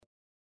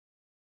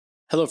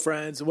Hello,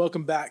 friends, and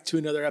welcome back to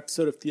another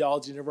episode of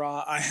Theology in the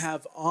Raw. I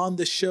have on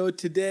the show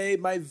today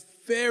my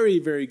very,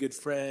 very good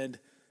friend,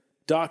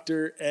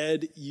 Dr.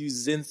 Ed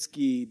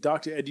Uszynski.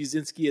 Dr. Ed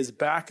Uszynski is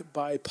back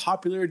by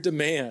popular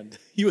demand.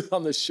 He was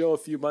on the show a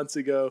few months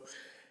ago,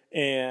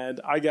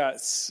 and I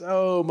got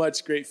so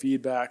much great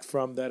feedback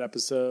from that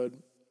episode.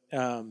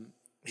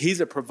 He's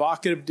a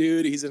provocative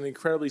dude. He's an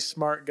incredibly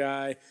smart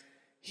guy.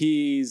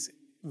 He's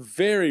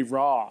very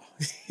raw.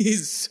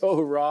 He's so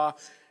raw.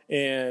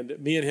 And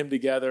me and him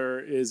together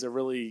is a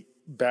really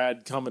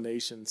bad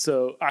combination.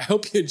 So I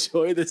hope you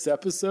enjoy this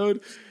episode.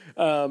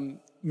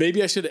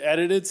 Maybe I should have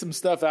edited some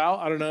stuff out.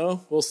 I don't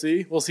know. We'll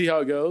see. We'll see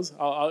how it goes.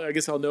 I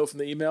guess I'll know from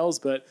the emails.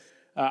 But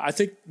I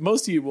think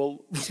most of you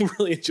will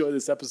really enjoy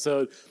this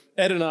episode.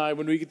 Ed and I,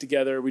 when we get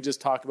together, we just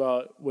talk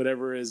about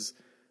whatever is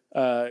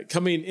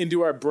coming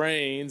into our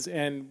brains.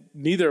 And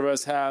neither of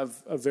us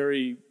have a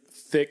very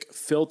thick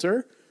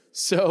filter.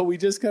 So we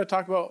just kind of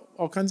talk about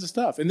all kinds of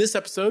stuff. In this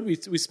episode,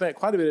 we spent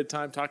quite a bit of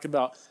time talking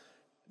about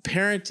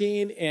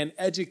parenting and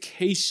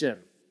education.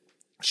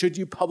 Should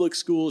you public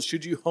school?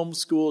 Should you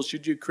homeschool?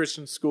 Should you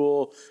Christian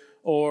school?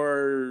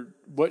 Or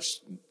what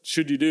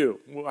should you do?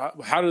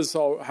 How does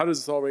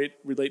this all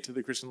relate to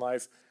the Christian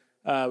life?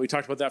 We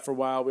talked about that for a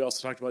while. We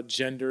also talked about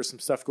gender, some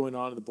stuff going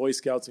on in the Boy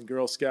Scouts and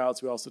Girl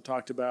Scouts. We also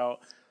talked about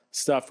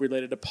stuff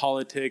related to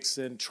politics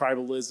and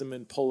tribalism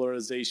and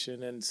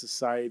polarization and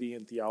society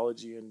and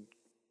theology and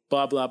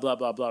blah, blah, blah,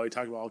 blah, blah. We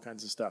talk about all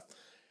kinds of stuff.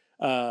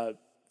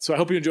 So I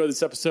hope you enjoy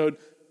this episode.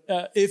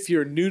 If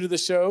you're new to the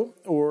show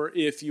or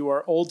if you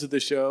are old to the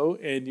show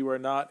and you are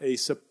not a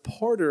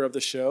supporter of the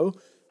show,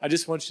 I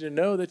just want you to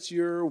know that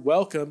you're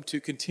welcome to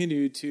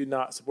continue to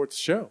not support the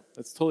show.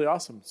 That's totally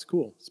awesome. It's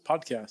cool. It's a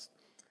podcast.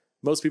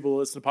 Most people who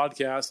listen to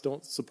podcasts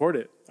don't support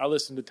it. I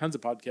listen to tons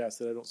of podcasts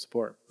that I don't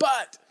support.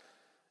 But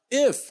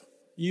if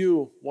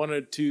you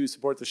wanted to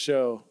support the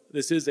show,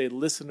 this is a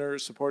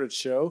listener-supported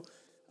show.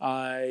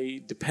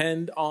 I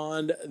depend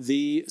on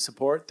the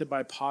support that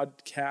my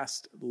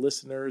podcast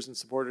listeners and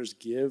supporters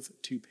give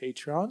to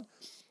Patreon.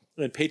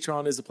 And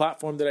Patreon is the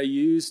platform that I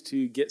use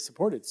to get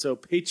supported. So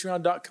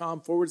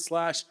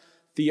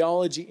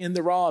patreon.com/theology in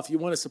the raw. If you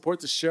want to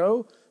support the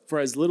show for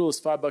as little as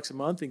 $5 a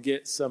month and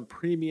get some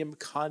premium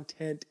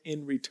content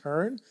in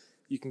return,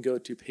 you can go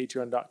to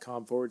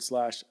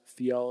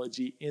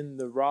patreon.com/theology in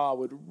the raw.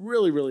 Would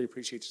really, really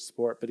appreciate your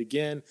support. But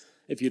again,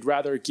 if you'd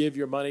rather give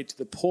your money to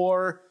the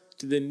poor,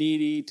 to the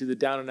needy, to the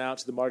down and out,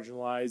 to the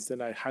marginalized, then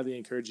I highly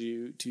encourage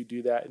you to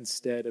do that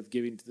instead of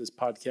giving to this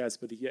podcast.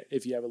 But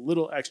if you have a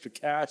little extra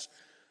cash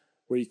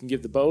where you can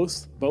give to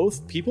both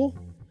people,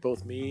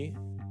 both me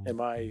and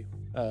my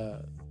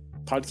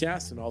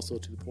podcast, and also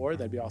to the poor,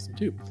 that'd be awesome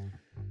too.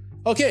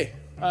 Okay,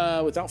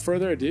 without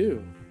further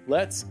ado,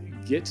 let's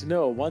get to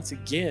know, once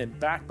again,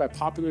 back by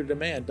popular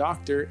demand,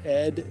 Dr.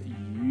 Ed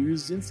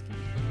Uszynski.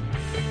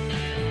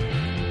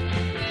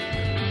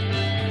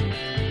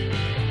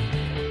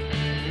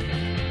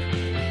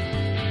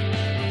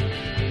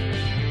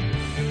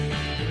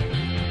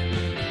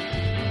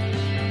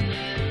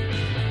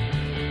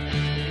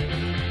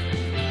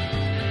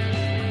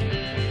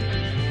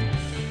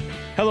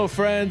 Hello,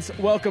 friends.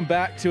 Welcome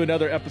back to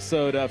another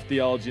episode of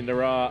Theology in the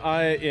Raw.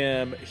 I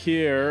am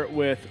here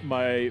with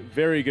my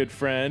very good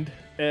friend,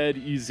 Ed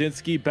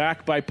Uszynski,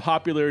 back by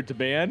popular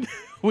demand.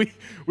 We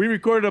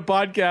recorded a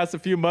podcast a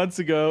few months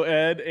ago,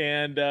 Ed,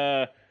 and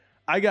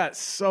I got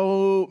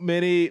so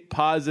many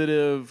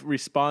positive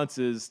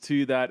responses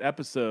to that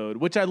episode,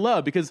 which I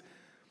love because,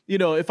 you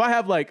know, if I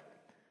have like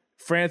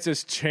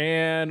Francis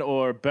Chan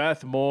or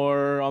Beth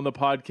Moore on the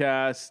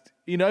podcast,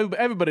 you know,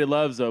 everybody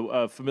loves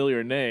a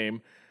familiar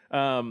name.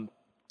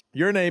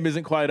 Your name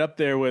isn't quite up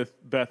there with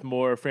Beth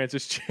Moore or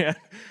Francis Chan,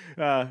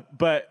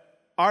 but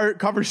our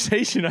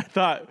conversation, I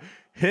thought,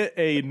 hit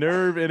a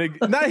nerve, and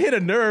not hit a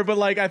nerve, but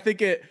like I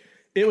think it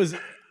was.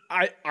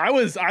 I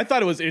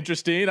thought it was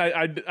interesting.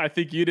 I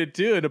think you did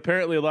too, and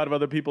apparently a lot of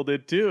other people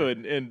did too.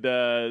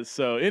 And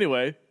so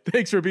anyway,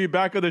 thanks for being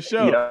back on the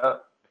show.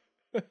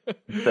 Yeah,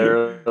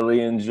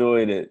 thoroughly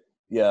enjoyed it.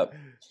 Yeah.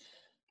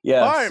 All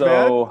right,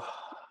 so. Man.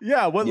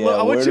 Yeah, where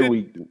do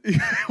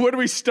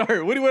we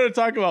start? What do you want to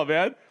talk about,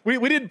 man? We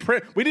didn't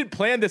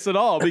plan this at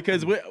all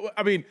because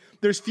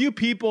there's few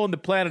people on the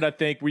planet, I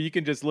think, where you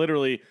can just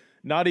literally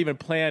not even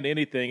plan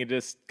anything and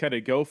just kind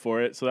of go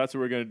for it. So that's what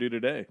we're going to do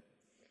today.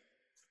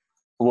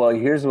 Well,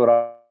 here's what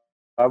I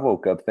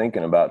woke up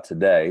thinking about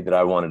today that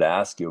I wanted to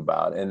ask you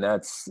about, and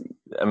that's,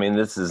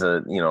 this is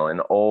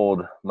an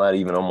old, might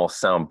even almost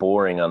sound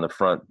boring on the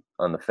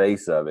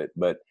face of it,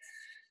 but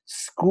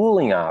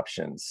schooling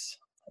options.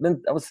 I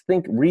was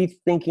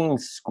rethinking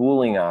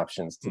schooling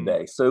options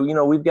today. So,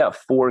 we've got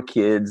 4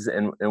 kids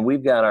and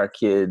we've got our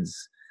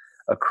kids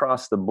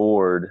across the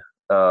board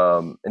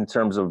in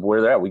terms of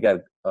where they're at. We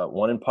got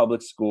one in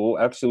public school.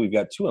 Actually, we've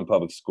got 2 in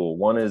public school.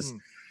 One is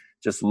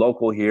just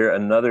local here.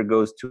 Another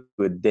goes to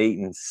a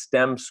Dayton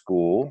STEM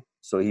school.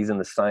 So he's in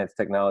the science,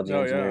 technology,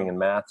 engineering, and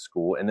math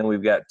school. And then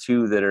we've got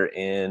 2 that are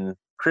in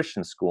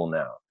Christian school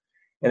now.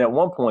 And at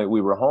one point we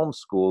were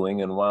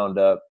homeschooling and wound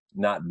up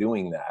not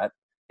doing that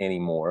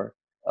anymore.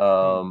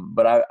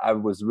 But I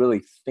was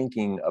really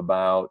thinking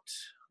about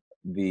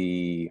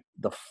the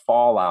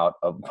fallout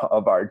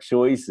of our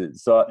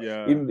choices. So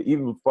Yeah.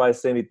 even before I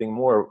say anything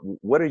more,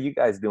 what are you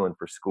guys doing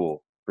for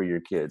school for your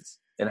kids?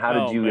 And how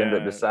did Oh you end up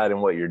man. deciding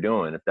what you're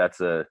doing? If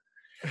that's a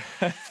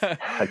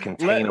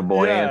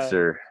containable Yeah,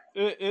 answer.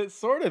 it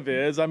sort of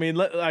is. I mean,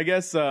 I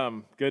guess,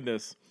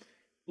 goodness,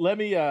 let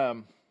me,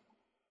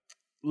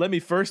 let me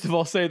first of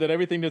all say that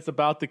everything that's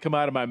about to come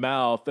out of my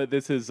mouth, that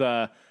this is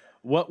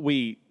what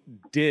we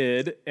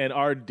did and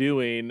are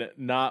doing,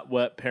 not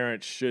what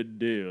parents should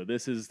do.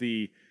 This is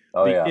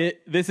Oh yeah.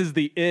 this is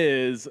the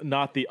is,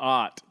 not the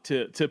ought,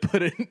 to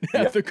put it in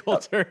Yep. ethical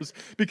terms,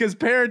 because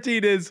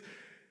parenting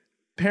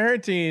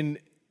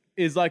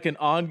is like an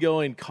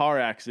ongoing car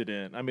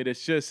accident. I mean,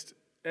 it's just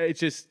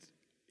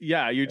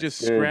yeah, you're That's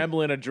just good.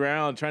 scrambling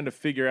around trying to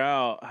figure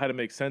out how to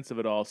make sense of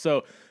it all.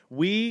 So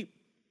we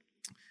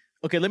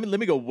okay, let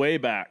me go way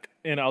back,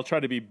 and I'll try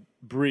to be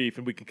brief,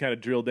 and we can kind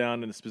of drill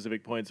down into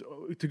specific points.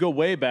 To go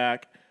way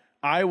back,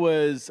 I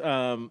was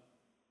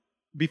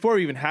before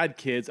we even had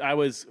kids, I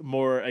was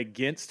more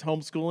against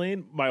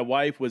homeschooling. My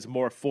wife was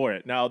more for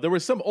it. Now, there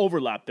was some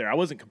overlap there. I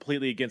wasn't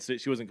completely against it.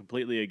 She wasn't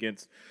completely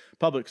against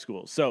public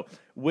schools. So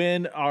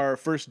when our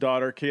first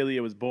daughter,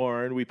 Kaylia, was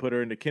born, we put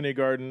her into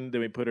kindergarten,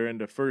 then we put her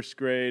into first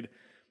grade.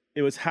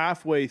 It was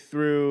halfway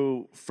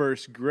through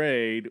first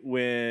grade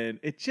when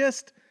it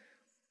just,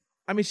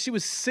 I mean, she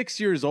was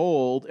 6 years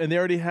old, and they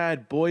already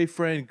had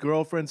boyfriend,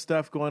 girlfriend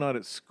stuff going on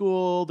at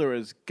school. There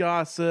was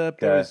gossip.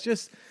 There Okay. was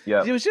just, it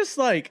Yep. was just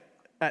like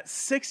at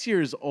 6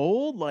 years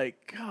old,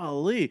 like,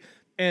 golly.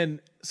 And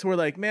so we're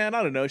like, man,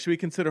 I don't know. Should we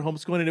consider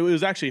homeschooling? And it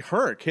was actually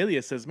her.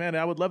 Kalia says, man,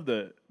 I would love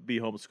to be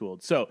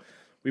homeschooled. So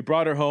we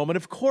brought her home. And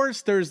of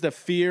course, there's the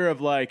fear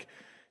of like,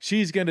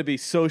 she's going to be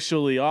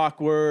socially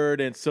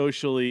awkward and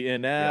socially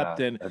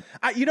inept. Yeah. And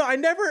I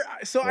never,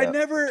 so Yeah.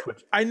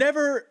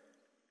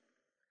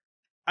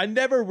 I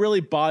never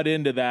really bought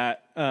into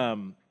that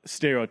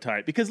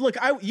stereotype, because look,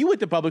 you went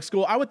to public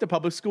school, I went to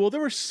public school.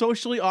 There were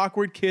socially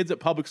awkward kids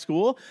at public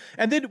school,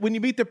 and then when you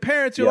meet their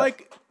parents, you're Yep.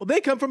 like, well, they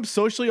come from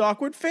socially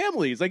awkward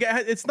families. Like,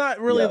 it's not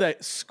really Yep.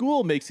 that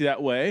school makes you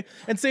that way.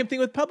 And same thing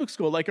with public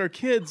school. Like, our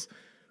kids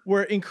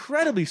were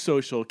incredibly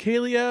social.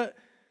 Kalia,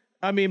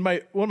 I mean, one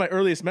of my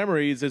earliest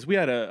memories is we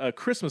had a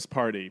Christmas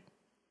party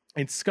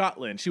in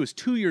Scotland. She was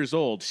 2 years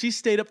old. She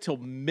stayed up till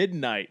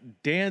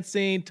midnight,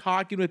 dancing,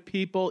 talking with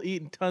people,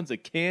 eating tons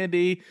of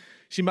candy.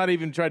 She might have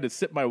even tried to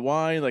sip my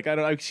wine. Like, I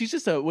don't know. She's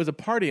just was a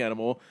party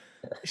animal.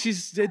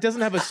 It doesn't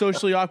have a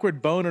socially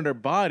awkward bone in her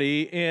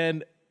body.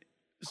 And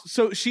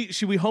so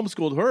we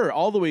homeschooled her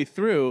all the way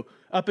through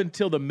up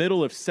until the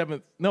middle of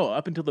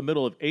up until the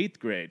middle of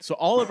eighth grade. So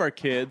all of our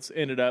kids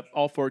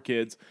all four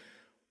kids,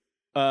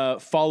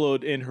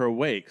 followed in her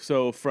wake.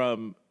 So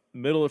from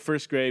middle of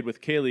first grade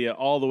with Kalia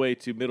all the way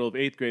to middle of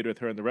eighth grade with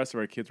her, and the rest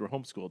of our kids were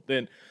homeschooled.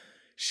 Then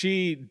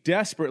she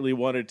desperately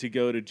wanted to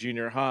go to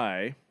junior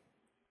high.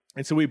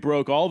 And so we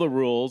broke all of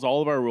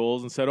our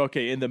rules, and said,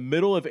 okay, in the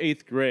middle of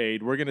eighth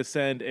grade, we're going to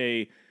send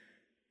a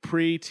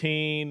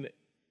preteen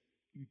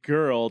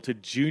girl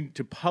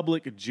to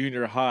public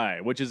junior high,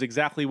 which is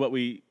exactly what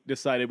we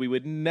decided we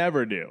would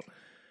never do.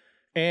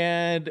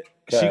 And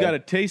she got a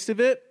taste of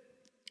it.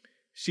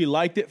 She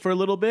liked it for a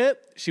little bit.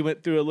 She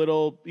went through a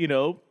little,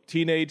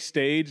 teenage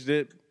stage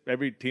that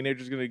every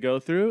teenager is going to go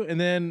through.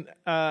 And then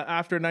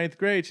after ninth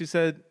grade, she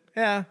said,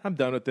 yeah, I'm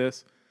done with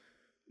this.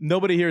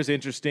 Nobody here is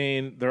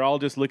interesting. They're all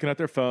just looking at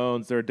their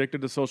phones. They're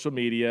addicted to social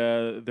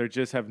media. They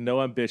just have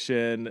no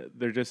ambition.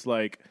 They're just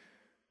like,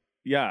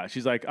 yeah.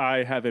 She's like,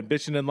 I have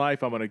ambition in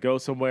life. I'm going to go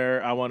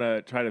somewhere. I want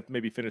to try to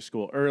maybe finish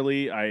school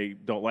early. I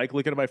don't like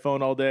looking at my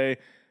phone all day.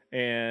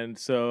 And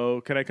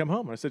so can I come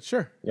home? And I said,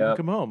 sure, you can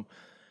come home.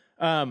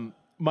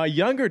 My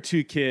younger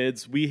two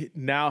kids, we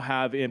now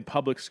have in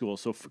public school.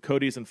 So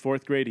Cody's in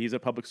fourth grade. He's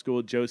at public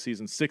school. Josie's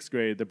in sixth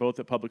grade. They're both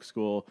at public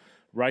school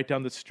right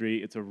down the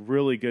street. It's a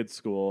really good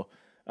school.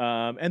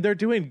 And they're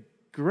doing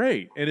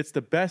great. And it's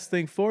the best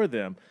thing for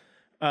them.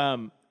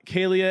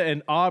 Kalia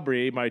and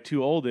Aubrey, my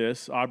two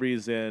oldest,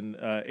 Aubrey's in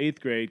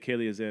eighth grade.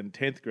 Kalia's in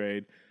 10th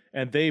grade.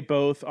 And they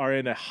both are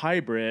in a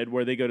hybrid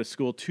where they go to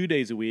school 2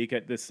 days a week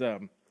at this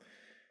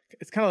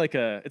it's kind of like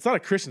it's not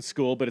a Christian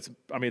school, but it's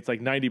like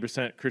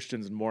 90%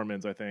 Christians and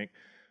Mormons, I think.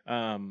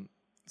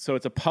 So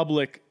it's a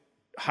public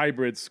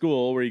hybrid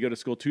school where you go to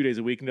school 2 days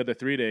a week, and the other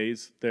 3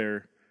 days,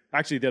 they're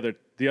actually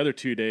the other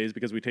 2 days,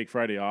 because we take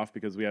Friday off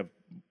because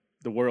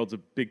the world's a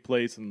big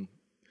place and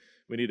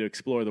we need to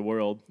explore the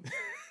world.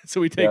 So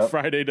we take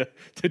Friday to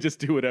just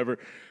do whatever.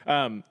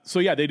 So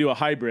yeah, they do a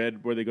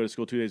hybrid where they go to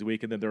school 2 days a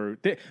week, and then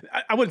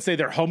I wouldn't say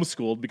they're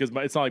homeschooled, because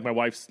it's not like my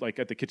wife's like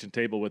at the kitchen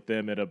table with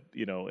them in a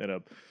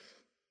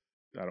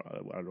I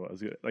don't know,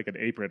 like an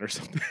apron or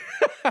something.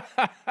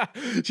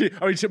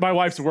 My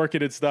wife's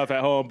working and stuff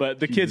at home,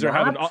 but the kids are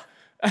having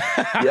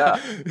Yeah.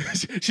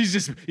 She's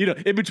just,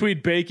 in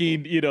between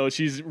baking,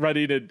 she's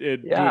running and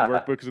doing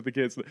workbooks with the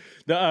kids.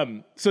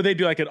 So they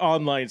do like an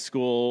online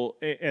school,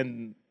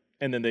 and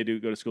then they do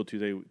go to school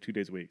 2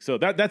 days a week. So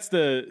that's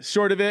the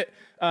short of it.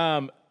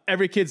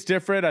 Every kid's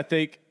different. I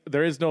think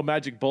there is no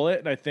magic bullet.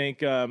 And I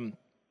think,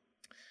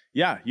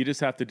 yeah, you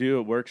just have to do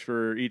what works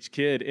for each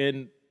kid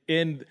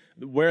in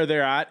where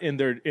they're at in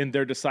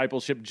their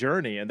discipleship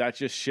journey. And that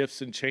just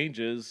shifts and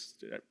changes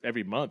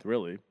every month,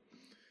 really.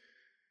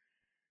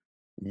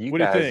 You What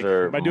do you guys think?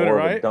 are Am I doing it more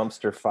of a right?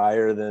 dumpster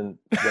fire than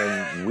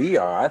we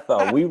are. I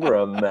thought we were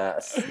a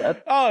mess.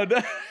 Oh,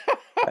 no.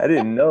 I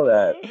didn't know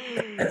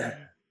that.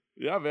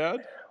 Yeah, man.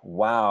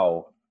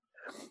 Wow.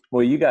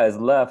 Well, you guys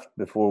left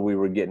before we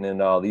were getting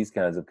into all these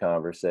kinds of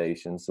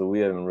conversations, so we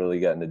haven't really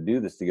gotten to do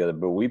this together.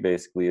 But we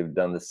basically have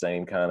done the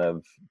same kind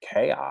of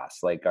chaos.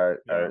 Like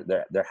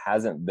there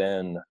hasn't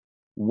been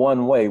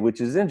one way,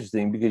 which is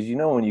interesting because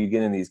when you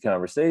get in these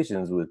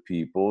conversations with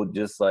people,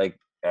 just like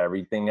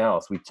everything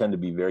else, we tend to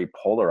be very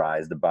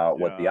polarized about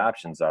what the Yeah.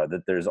 options are.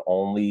 That there's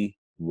only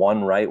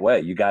one right way.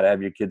 You got to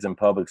have your kids in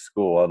public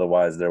school,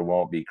 otherwise there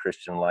won't be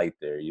Christian light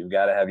there. You've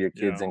got to have your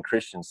kids in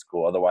Christian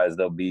school, otherwise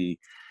they'll be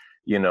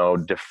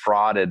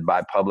defrauded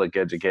by public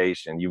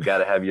education. You've got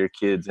to have your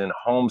kids in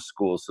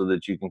homeschool so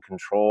that you can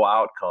control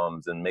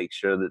outcomes and make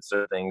sure that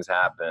certain things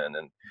happen.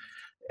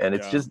 And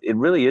it's just, it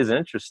really is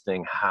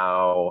interesting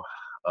how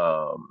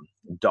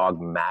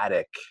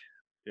dogmatic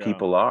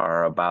people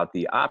are about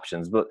the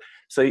options. But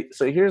so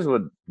here's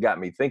what got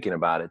me thinking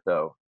about it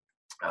though.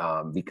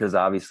 Because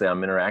obviously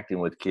I'm interacting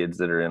with kids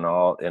that are in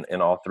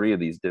all three of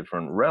these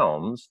different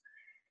realms.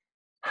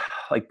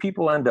 Like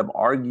people end up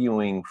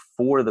arguing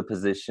for the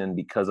position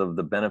because of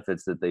the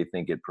benefits that they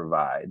think it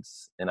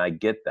provides. And I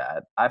get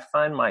that. I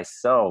find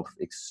myself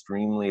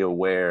extremely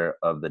aware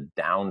of the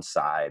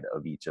downside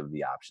of each of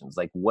the options.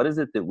 Like, what is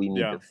it that we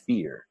need to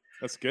fear?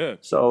 That's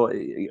good. So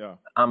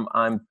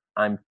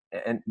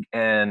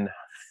and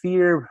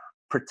fear,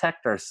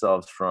 protect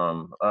ourselves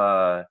from,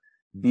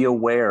 be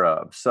aware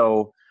of.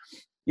 So,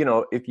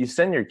 if you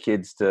send your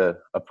kids to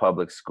a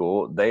public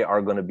school, they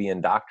are going to be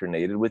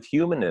indoctrinated with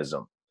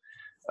humanism.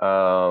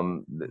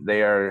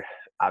 They are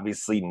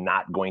obviously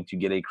not going to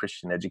get a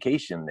Christian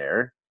education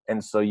there.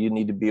 And so you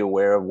need to be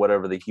aware of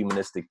whatever the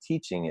humanistic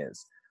teaching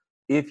is.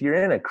 If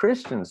you're in a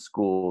Christian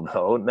school,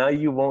 though, now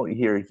you won't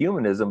hear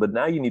humanism, but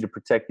now you need to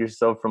protect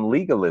yourself from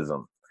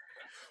legalism.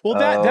 Well,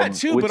 that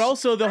too, but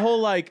also the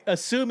whole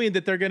assuming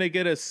that they're going to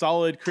get a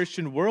solid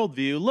Christian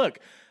worldview. Look,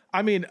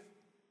 I mean,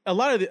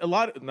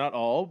 not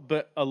all,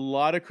 but a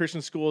lot of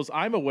Christian schools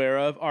I'm aware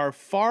of are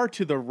far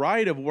to the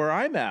right of where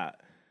I'm at.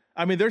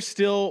 I mean, they're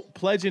still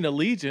pledging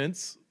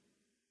allegiance,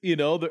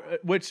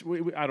 which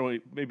I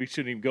don't, maybe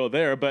shouldn't even go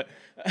there, but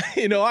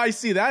I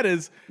see that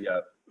as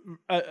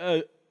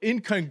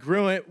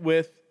incongruent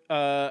with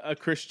a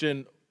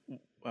Christian.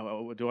 You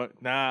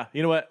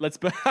know what?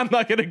 I'm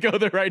not going to go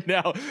there right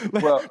now.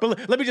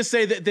 But let me just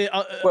say that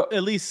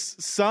at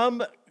least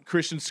some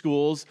Christian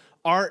schools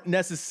aren't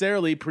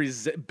necessarily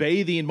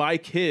bathing my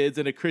kids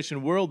in a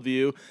Christian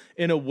worldview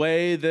in a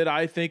way that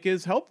I think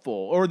is helpful.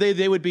 Or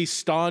they would be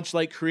staunch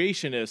like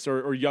creationists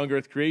or young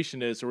earth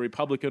creationists or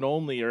Republican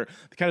only or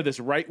kind of this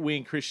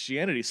right-wing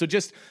Christianity. So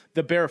just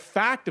the bare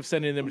fact of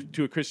sending them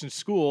to a Christian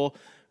school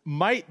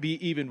might be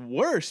even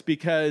worse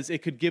because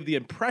it could give the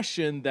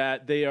impression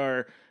that they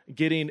are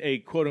getting a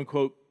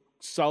quote-unquote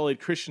solid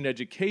Christian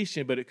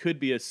education, but it could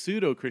be a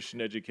pseudo-Christian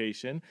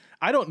education.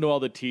 I don't know all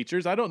the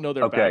teachers. I don't know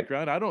their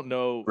background. I don't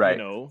know,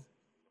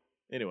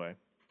 Anyway.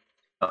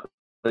 So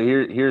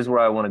here's where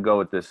I want to go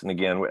with this. And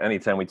again,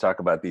 anytime we talk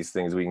about these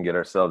things, we can get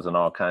ourselves in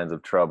all kinds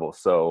of trouble.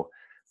 So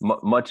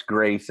much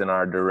grace in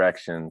our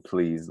direction,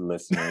 please,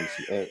 listeners,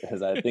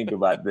 as I think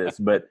about this.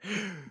 But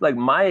like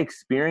my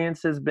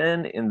experience has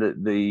been in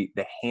the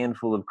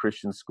handful of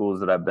Christian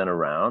schools that I've been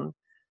around,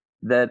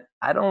 that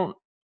I don't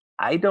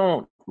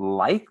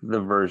like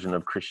the version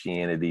of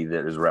Christianity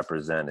that is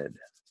represented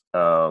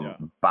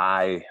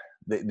by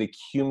the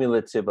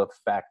cumulative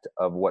effect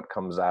of what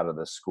comes out of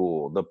the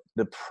school,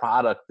 the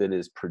product that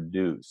is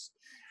produced,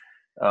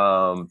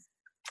 that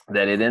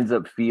it ends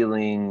up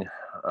feeling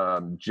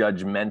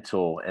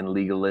judgmental and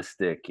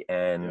legalistic,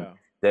 and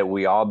that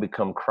we all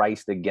become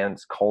Christ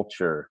against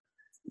culture,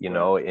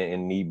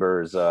 in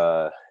Niebuhr's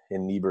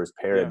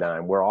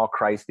paradigm. We're all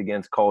Christ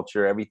against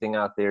culture. Everything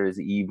out there is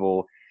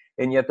evil.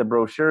 And yet the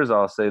brochures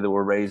all say that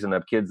we're raising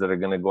up kids that are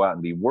going to go out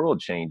and be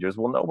world changers.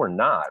 Well, no, we're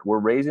not. We're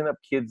raising up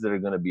kids that are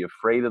going to be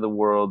afraid of the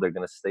world. They're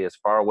going to stay as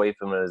far away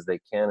from it as they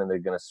can, and they're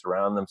going to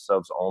surround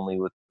themselves only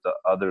with the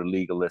other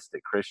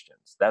legalistic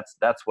Christians. That's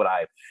what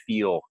I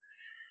feel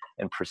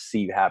and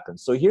perceive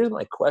happens. So here's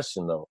my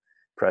question, though,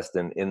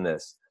 Preston, in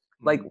this.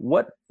 Like,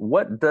 what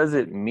does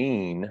it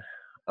mean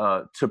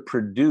to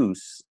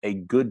produce a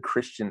good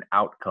Christian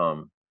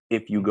outcome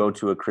if you go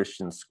to a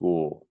Christian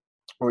school?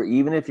 Or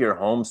even if you're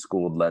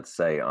homeschooled, let's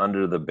say,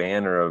 under the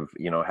banner of,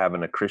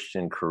 having a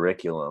Christian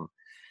curriculum.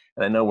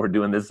 And I know we're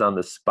doing this on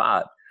the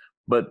spot,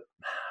 but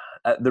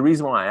the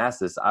reason why I asked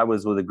this, I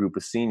was with a group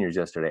of seniors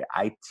yesterday.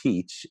 I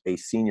teach a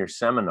senior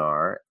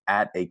seminar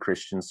at a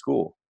Christian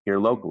school here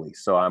locally.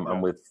 So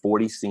I'm with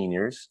 40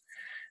 seniors.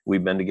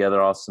 We've been together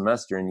all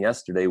semester. And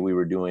yesterday we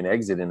were doing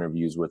exit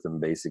interviews with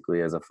them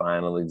basically as a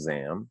final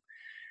exam.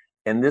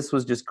 And this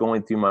was just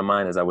going through my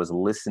mind as I was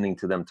listening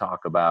to them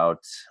talk about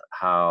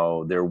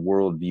how their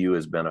worldview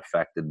has been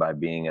affected by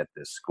being at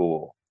this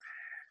school.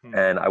 Hmm.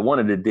 And I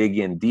wanted to dig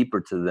in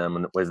deeper to them,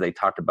 and as they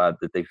talked about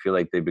that they feel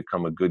like they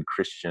become a good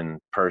Christian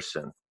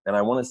person. And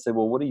I want to say,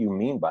 well, what do you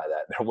mean by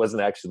that? There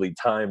wasn't actually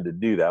time to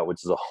do that,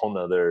 which is a whole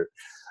nother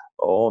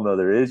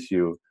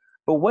issue.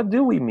 But what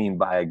do we mean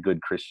by a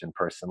good Christian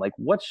person? Like,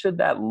 what should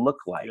that look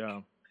like?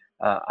 Yeah.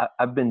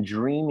 I've been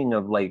dreaming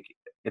of, like,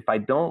 if I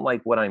don't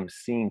like what I'm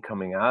seeing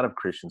coming out of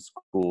Christian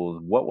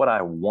schools, what would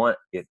I want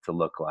it to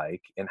look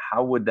like, and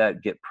how would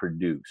that get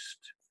produced?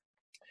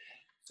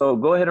 So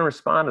go ahead and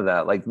respond to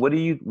that. Like, what do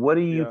you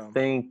Yeah.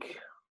 think?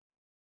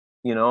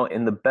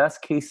 In the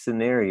best case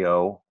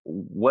scenario,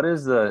 what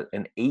is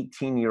an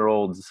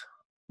 18-year-old's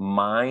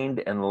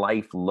mind and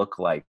life look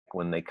like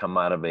when they come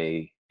out of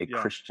a Yeah.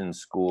 Christian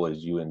school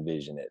as you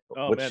envision it?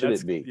 Oh What man, should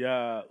it be?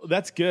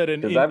 that's good.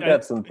 Because I've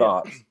got some Yeah.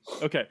 thoughts.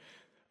 Okay.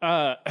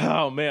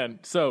 Oh man.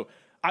 So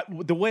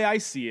the way I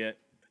see it,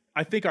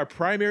 I think our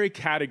primary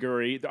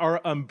category, our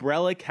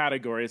umbrella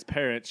category as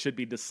parents should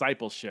be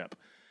discipleship.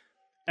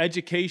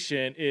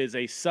 Education is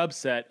a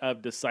subset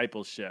of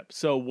discipleship.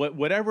 So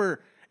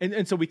whatever,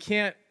 and so we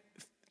can't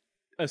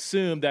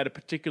assume that a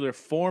particular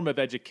form of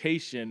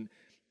education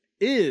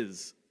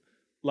is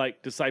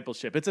like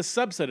discipleship. It's a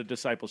subset of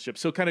discipleship.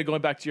 So kind of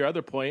going back to your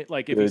other point,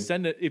 like if Good.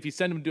 you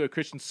send them to a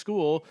Christian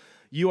school,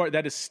 you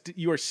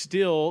are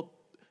still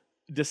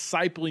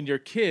discipling your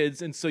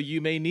kids, and so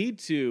you may need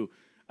to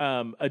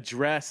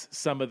address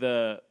some of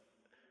the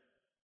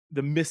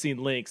missing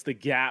links, the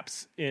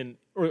gaps in,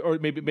 or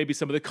maybe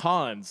some of the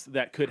cons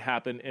that could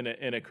happen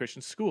in a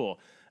Christian school.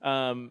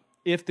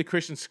 If the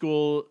Christian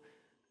school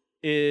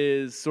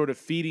is sort of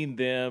feeding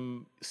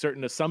them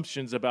certain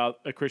assumptions about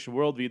a Christian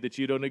worldview that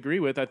you don't agree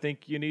with, I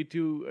think you need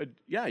to,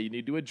 you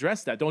need to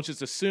address that. Don't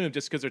just assume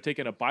just because they're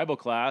taking a Bible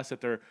class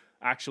that they're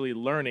actually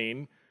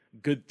learning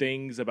good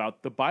things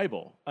about the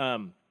Bible.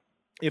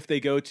 If they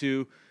go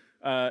to,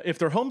 if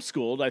they're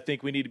homeschooled, I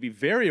think we need to be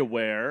very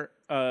aware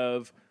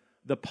of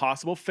the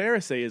possible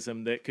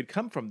Pharisaism that could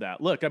come from that.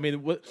 Look,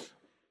 in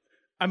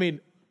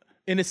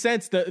a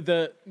sense,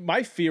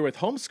 my fear with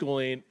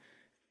homeschooling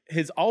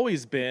has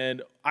always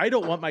been, I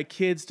don't want my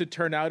kids to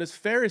turn out as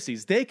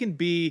Pharisees. They can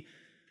be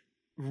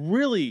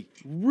really,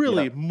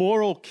 really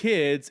moral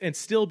kids and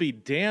still be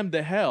damned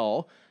to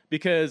hell,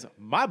 because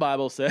my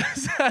Bible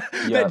says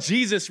that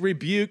Jesus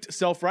rebuked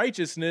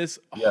self-righteousness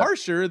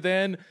harsher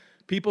than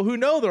people who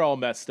know they're all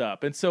messed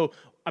up. And so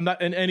I'm not,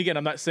 and again,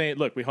 I'm not saying,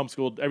 look, we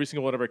homeschooled every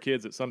single one of our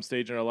kids at some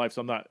stage in our life, so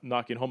I'm not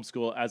knocking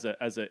homeschool as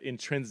an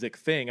intrinsic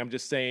thing. I'm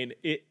just saying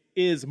it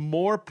is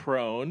more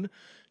prone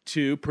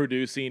to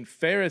producing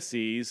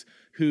Pharisees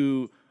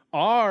who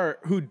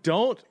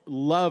don't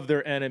love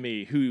their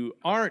enemy, who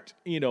aren't,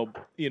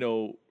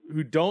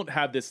 who don't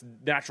have this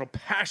natural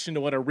passion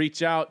to want to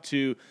reach out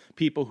to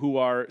people who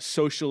are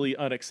socially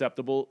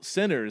unacceptable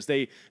sinners.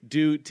 They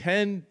do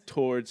tend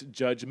towards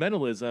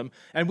judgmentalism,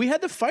 and we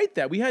had to fight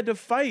that. We had to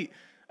fight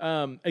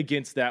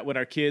against that when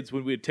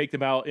we would take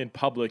them out in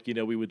public.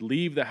 We would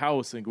leave the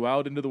house and go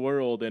out into the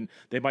world, and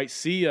they might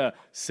see a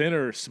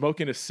sinner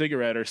smoking a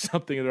cigarette or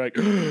something, and they're like,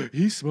 oh,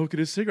 he's smoking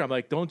a cigarette. I'm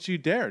like, don't you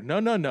dare. No.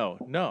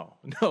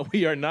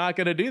 We are not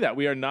going to do that.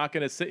 We are not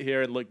going to sit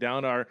here and look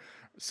down our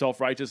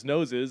self-righteous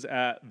noses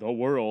at the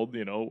world,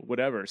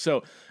 whatever.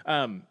 So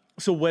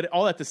what,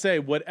 all that to say,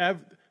 whatever,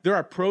 there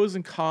are pros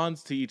and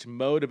cons to each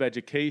mode of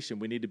education.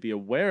 We need to be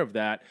aware of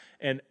that.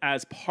 And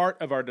as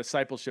part of our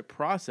discipleship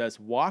process,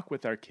 walk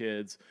with our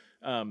kids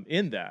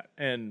in that.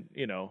 And,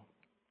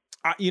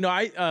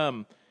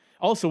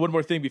 also one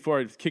more thing before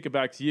I kick it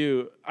back to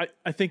you.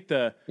 I think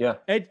the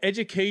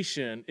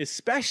education,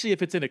 especially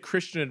if it's in a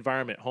Christian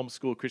environment,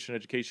 homeschool Christian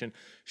education,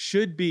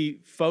 should be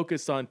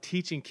focused on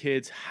teaching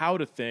kids how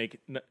to think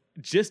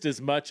just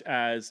as much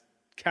as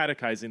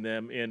catechizing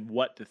them in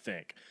what to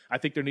think. I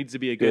think there needs to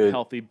be a good,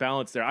 healthy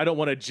balance there. I don't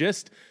want to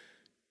just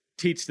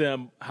teach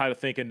them how to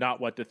think and not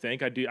what to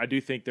think. I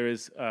do think there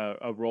is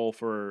a role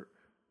for,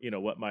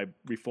 what my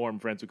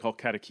Reformed friends would call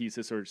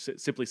catechesis, or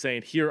simply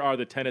saying, here are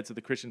the tenets of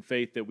the Christian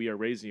faith that we are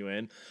raising you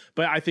in.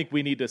 But I think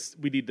we need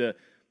to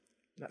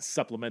not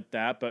supplement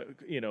that, but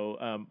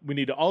we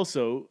need to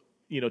also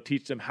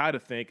teach them how to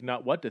think,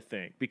 not what to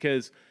think.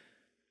 Because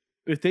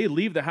if they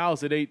leave the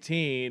house at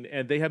 18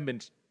 and they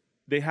haven't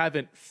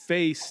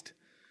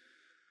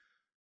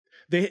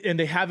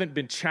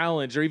been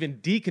challenged or even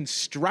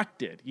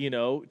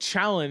deconstructed,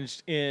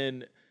 challenged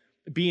in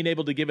being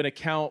able to give an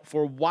account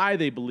for why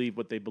they believe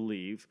what they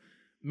believe,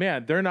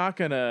 man, they're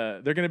going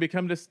to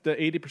become just the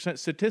 80%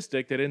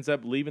 statistic that ends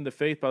up leaving the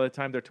faith by the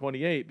time they're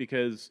 28,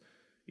 because,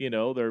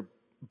 their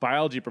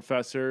biology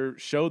professor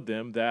showed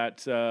them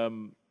that, a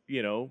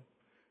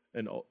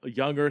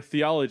young earth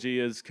theology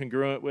is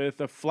congruent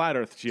with a flat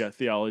earth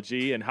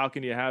theology, and how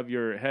can you have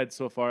your head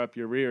so far up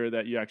your rear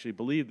that you actually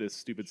believe this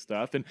stupid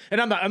stuff? And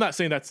I'm not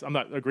saying I'm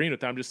not agreeing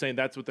with that. I'm just saying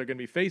that's what they're going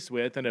to be faced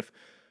with.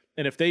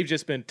 And if they've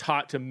just been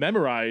taught to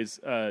memorize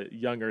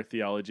young earth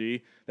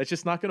theology, that's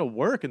just not going to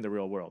work in the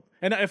real world.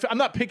 And if I'm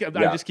not picking,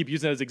 I just keep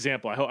using that as an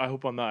example. I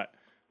hope I'm not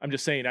I'm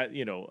just saying,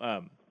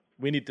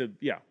 we need to,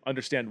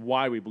 understand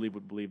why we believe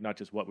what we believe, not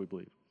just what we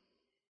believe.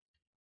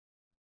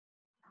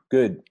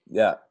 Good.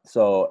 Yeah.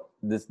 So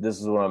this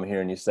is what I'm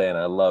hearing you say, and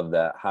I love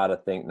that. How to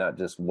think, not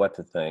just what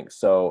to think.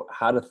 So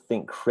how to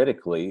think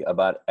critically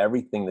about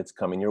everything that's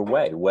coming your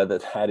way, whether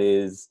that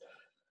is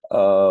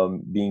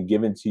being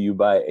given to you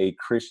by a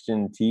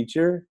Christian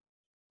teacher,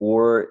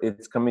 or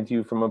it's coming to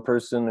you from a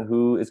person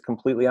who is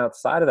completely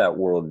outside of that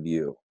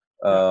worldview.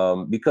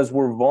 Because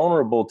we're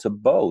vulnerable to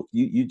both.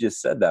 You just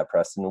said that,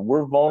 Preston.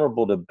 We're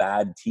vulnerable to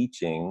bad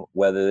teaching,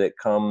 whether it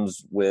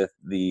comes with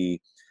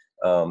the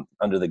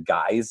under the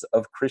guise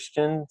of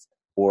Christians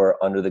or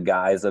under the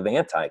guise of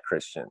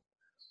anti-Christian.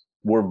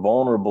 We're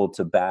vulnerable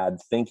to bad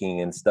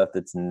thinking and stuff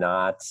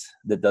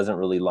that doesn't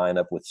really line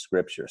up with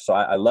Scripture. So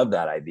I love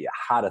that idea,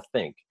 how to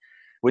think.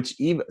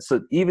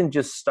 Even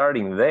just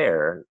starting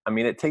there, I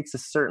mean, it takes a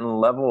certain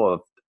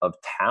level of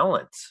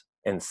talent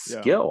and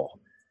skill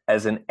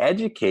as an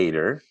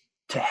educator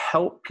to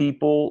help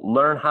people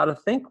learn how to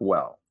think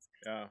well.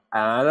 Yeah.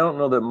 I don't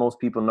know that most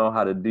people know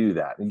how to do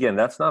that. Again,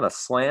 that's not a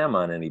slam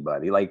on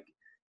anybody. Like,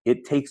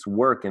 it takes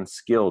work and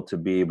skill to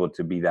be able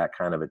to be that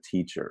kind of a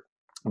teacher.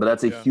 But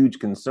that's a huge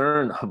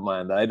concern of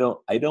mine, that I don't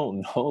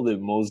know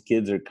that most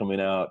kids are coming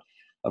out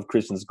of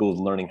Christian schools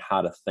learning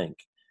how to think.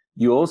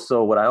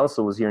 What I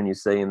also was hearing you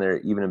say in there,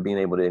 even in being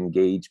able to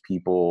engage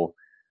people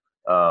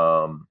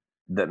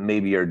that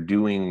maybe are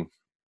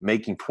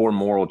making poor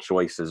moral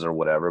choices or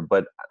whatever.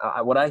 But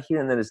what I hear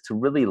in that is to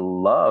really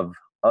love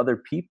other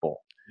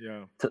people.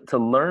 Yeah. To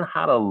learn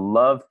how to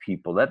love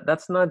people.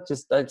 That's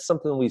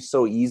something we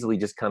so easily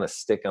just kind of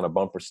stick on a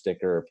bumper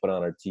sticker or put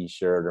on our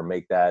t-shirt or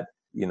make that,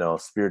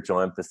 spiritual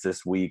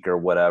emphasis week or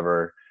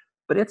whatever.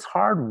 But it's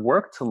hard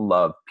work to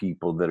love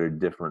people that are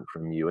different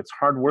from you. It's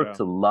hard work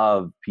to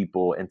love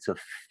people and to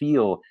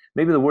feel,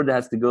 maybe the word that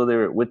has to go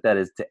there with that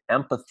is to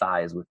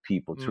empathize with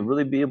people, to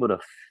really be able to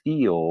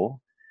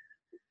feel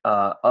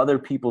other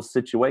people's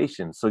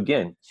situations. So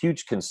again,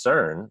 huge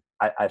concern.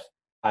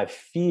 I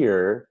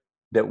fear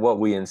that what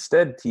we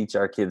instead teach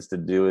our kids to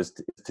do is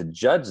to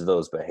judge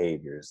those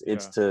behaviors.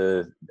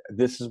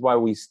 This is why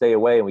we stay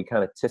away and we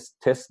kind of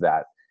tisk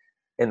that.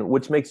 And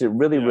which makes it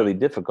really, really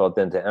difficult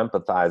then to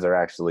empathize or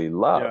actually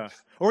love. Yeah.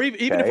 Or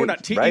even if we're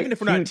not even if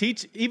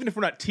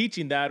we're not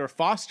teaching that or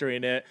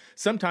fostering it,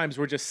 sometimes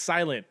we're just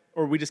silent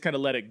or we just kind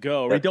of let it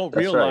go. Or we don't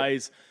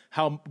realize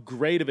how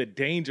great of a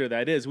danger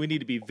that is. We need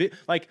to be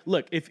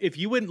look, if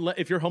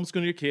you're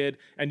homeschooling your kid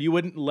and you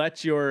wouldn't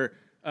let your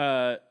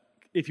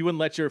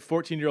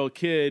 14-year-old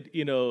kid,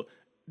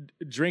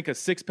 drink a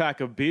 6-pack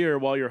of beer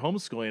while you're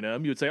homeschooling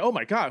them, you would say, oh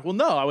my God, well,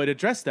 no, I would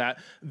address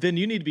that. Then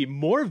you need to be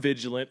more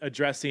vigilant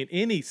addressing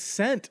any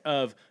scent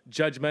of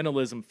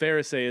judgmentalism,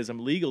 Pharisaism,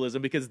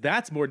 legalism, because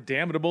that's more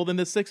damnable than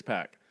the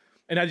 6-pack.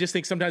 And I just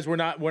think sometimes we're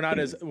not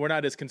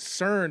as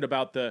concerned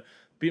about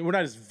we're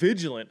not as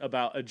vigilant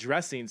about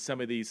addressing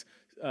some of these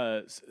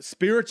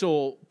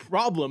spiritual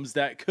problems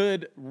that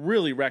could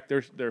really wreck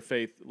their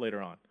faith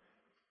later on.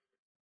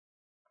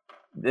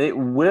 It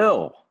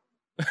will.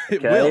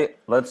 Okay,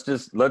 let's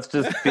just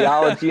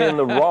theology in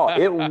the raw.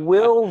 It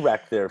will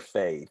wreck their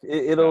faith.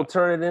 It'll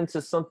turn it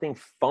into something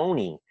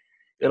phony.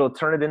 It'll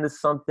turn it into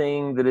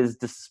something that is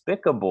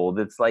despicable.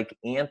 That's like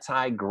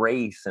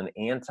anti-grace and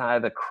anti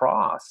the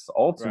cross.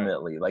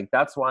 Ultimately, like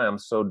that's why I'm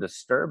so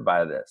disturbed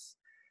by this.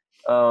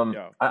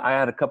 I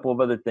had a couple of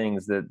other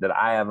things that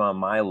I have on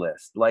my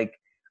list. Like,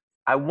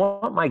 I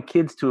want my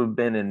kids to have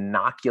been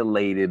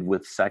inoculated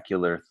with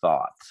secular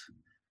thought.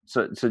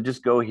 So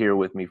just go here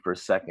with me for a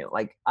second.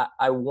 Like,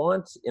 I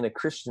want, in a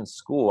Christian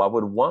school, I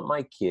would want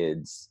my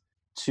kids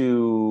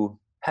to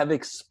have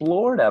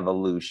explored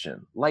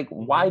evolution. Like,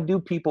 why do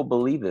people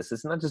believe this?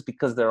 It's not just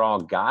because they're all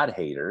God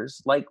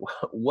haters. Like,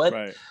 what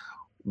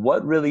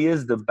really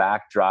is the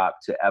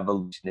backdrop to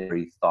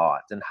evolutionary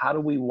thought? And how do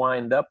we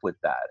wind up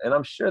with that? And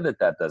I'm sure that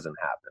doesn't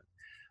happen.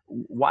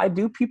 Why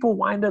do people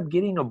wind up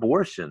getting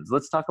abortions?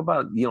 Let's talk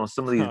about,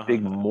 some of these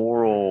big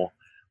moral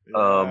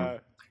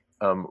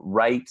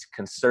right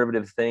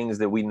conservative things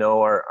that we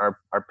know our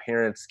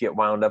parents get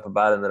wound up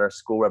about and that our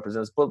school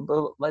represents. But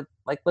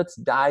let's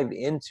dive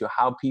into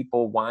how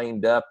people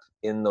wind up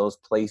in those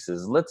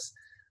places. Let's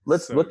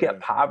look at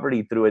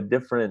poverty through a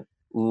different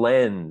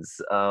lens.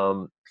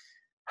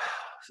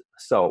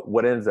 So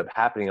what ends up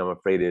happening, I'm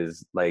afraid,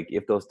 is like,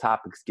 if those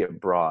topics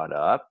get brought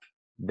up,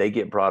 they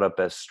get brought up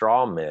as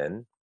straw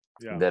men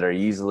that are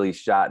easily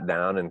shot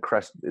down and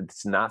crushed.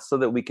 It's not so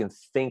that we can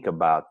think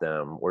about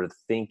them or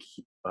think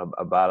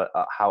about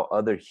how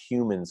other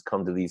humans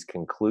come to these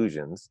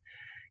conclusions.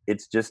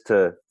 It's just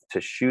to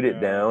shoot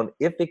it down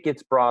if it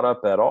gets brought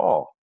up at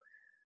all.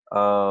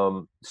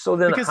 So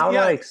then how do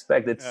I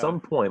expect at some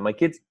point my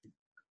kids,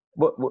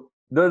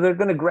 they're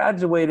going to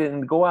graduate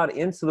and go out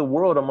into the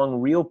world among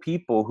real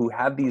people who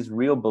have these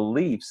real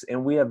beliefs,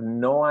 and we have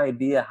no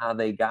idea how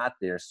they got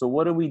there. So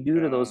what do we do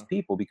to those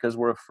people? Because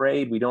we're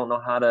afraid, we don't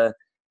know how to,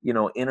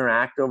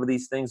 interact over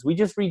these things. We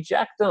just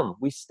reject them.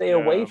 We stay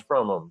away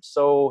from them.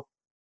 So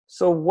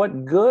So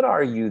what good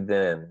are you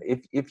then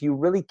if you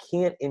really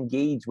can't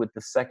engage with the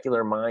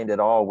secular mind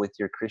at all with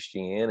your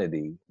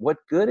Christianity? What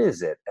good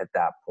is it at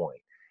that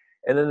point?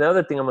 And then the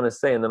other thing I'm going to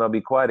say, and then I'll be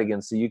quiet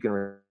again so you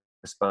can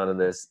respond to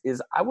this,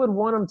 is I would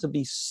want them to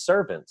be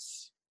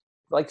servants.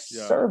 Like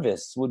Yeah.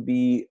 service would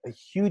be a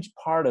huge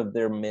part of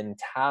their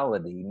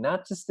mentality,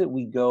 not just that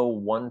we go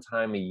one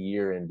time a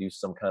year and do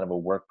some kind of a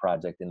work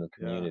project in the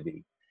Yeah.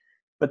 community,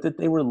 but that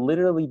they were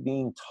literally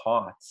being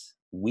taught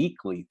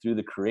weekly through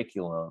the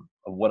curriculum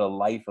of what a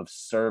life of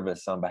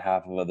service on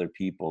behalf of other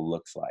people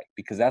looks like,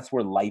 because that's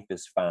where life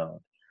is found.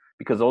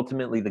 Because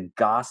ultimately the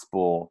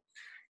gospel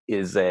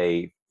is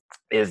a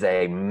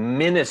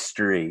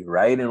ministry,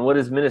 right? And what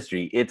is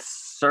ministry? It's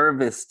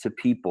service to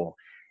people.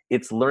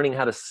 It's learning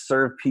how to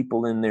serve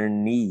people in their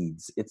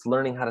needs. It's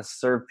learning how to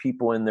serve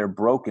people in their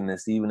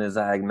brokenness, even as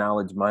I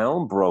acknowledge my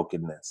own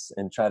brokenness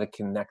and try to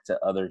connect to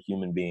other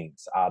human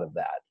beings out of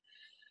that.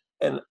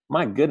 And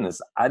my goodness,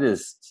 I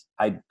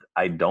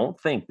don't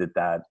think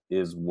that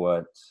is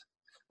what,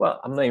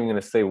 well, I'm not even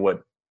going to say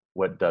what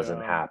doesn't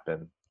Yeah.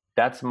 happen.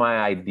 That's my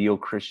ideal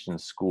Christian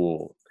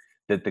school,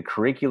 that the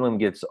curriculum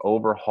gets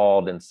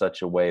overhauled in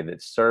such a way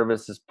that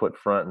service is put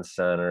front and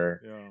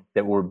center, Yeah.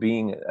 that we're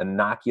being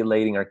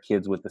inoculating our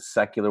kids with the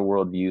secular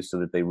worldview so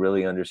that they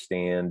really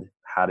understand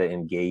how to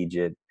engage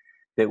it,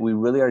 that we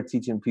really are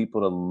teaching people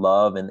to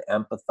love and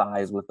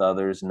empathize with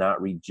others, not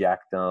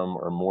reject them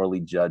or morally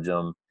judge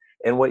them.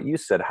 And what you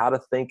said, how to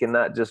think and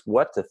not just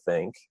what to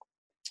think,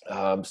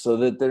 so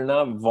that they're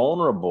not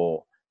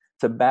vulnerable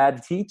to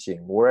bad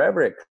teaching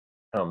wherever it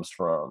comes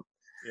from.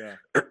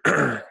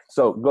 Yeah.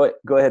 So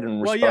go ahead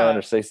and Well, respond yeah.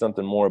 or say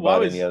something more Well,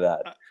 about any of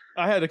that.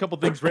 I had a couple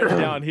things written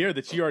down here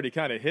that you already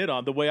kind of hit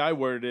on. The way I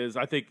word it is,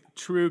 I think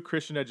true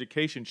Christian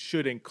education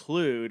should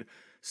include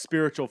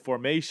spiritual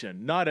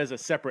formation, not as a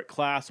separate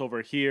class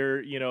over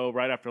here,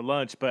 right after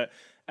lunch, but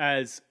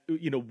as,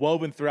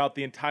 woven throughout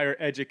the entire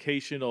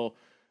educational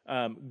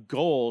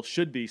goal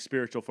should be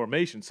spiritual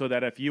formation, so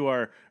that if you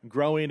are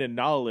growing in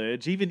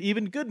knowledge,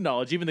 even good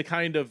knowledge, even the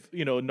kind of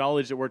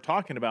knowledge that we're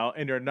talking about,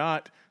 and you're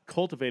not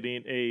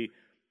cultivating a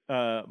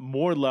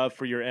more love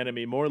for your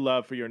enemy, more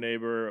love for your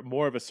neighbor,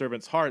 more of a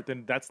servant's heart,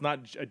 then that's not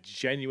a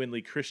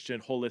genuinely Christian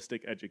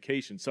holistic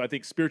education. So I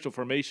think spiritual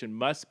formation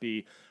must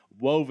be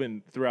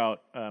woven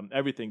throughout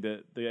everything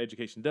that the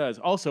education does.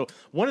 Also,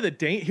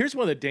 here's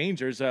one of the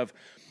dangers of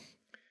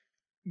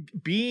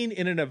being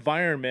in an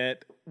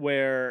environment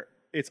where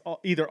it's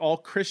either all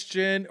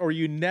Christian, or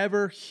you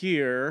never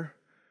hear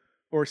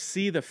or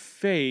see the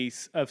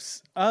face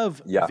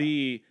of Yeah.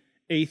 the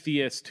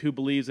atheist who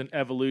believes in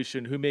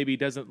evolution, who maybe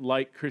doesn't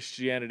like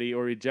Christianity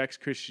or rejects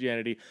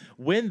Christianity.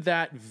 When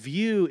that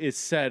view is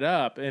set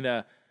up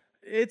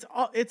it's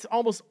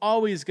almost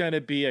always going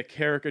to be a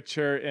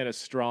caricature and a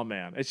straw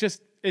man. It's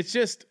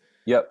just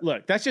Yep.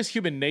 look, that's just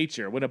human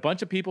nature. When a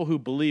bunch of people who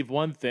believe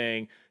one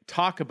thing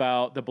talk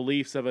about the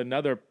beliefs of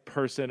another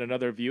person,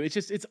 another view,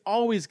 it's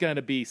always going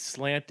to be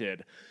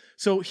slanted.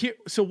 So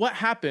what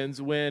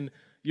happens when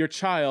your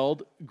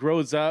child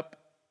grows up,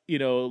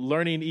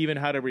 learning even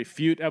how to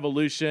refute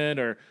evolution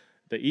or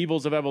the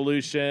evils of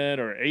evolution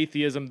or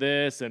atheism,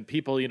 this, and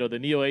people, the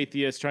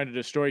neo-atheists trying to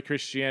destroy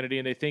Christianity,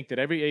 and they think that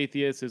every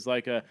atheist is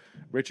like a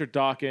Richard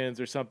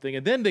Dawkins or something.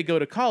 And then they go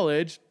to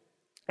college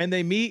and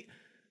they meet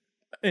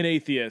an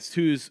atheist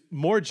who's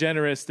more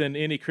generous than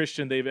any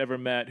Christian they've ever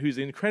met, who's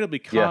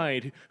incredibly Yeah.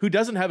 kind, who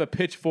doesn't have a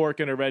pitchfork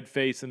and a red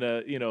face and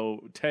a,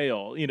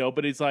 tail,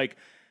 but he's like,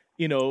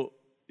 you know,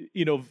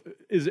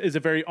 is a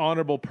very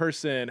honorable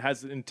person,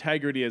 has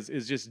integrity,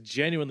 is just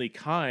genuinely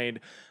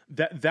kind.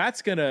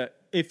 That's gonna,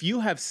 if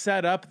you have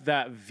set up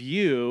that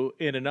view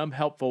in an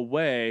unhelpful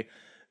way,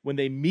 when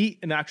they meet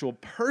an actual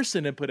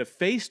person and put a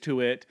face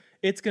to it,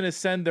 it's going to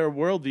send their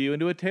worldview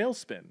into a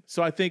tailspin.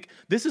 So I think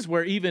this is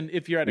where, even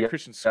if you're at a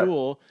Christian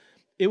school,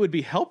 it would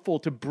be helpful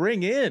to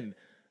bring in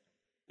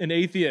an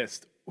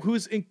atheist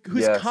who's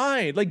Yes.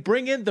 kind, like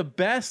bring in the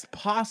best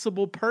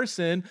possible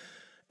person.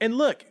 And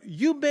look,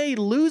 you may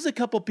lose a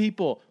couple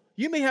people.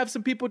 You may have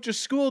some people at your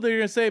school that you're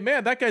going to say,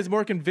 man, that guy's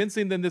more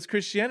convincing than this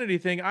Christianity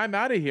thing. I'm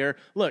out of here.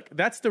 Look,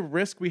 that's the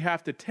risk we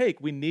have to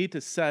take. We need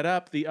to set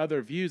up the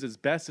other views as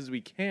best as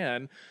we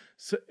can.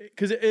 So,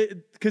 because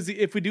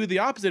if we do the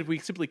opposite, if we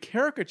simply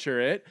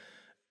caricature it,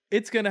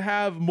 it's going to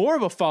have more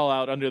of a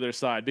fallout under their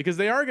side, because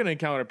they are going to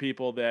encounter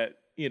people that,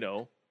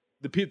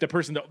 the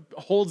person that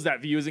holds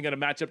that view isn't going to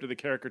match up to the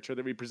caricature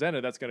that we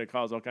presented. That's going to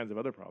cause all kinds of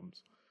other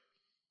problems.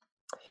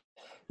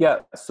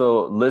 Yeah.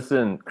 So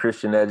listen,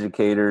 Christian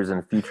educators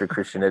and future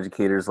Christian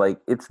educators, like,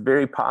 it's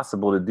very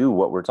possible to do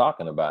what we're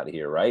talking about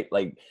here, right?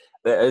 Like,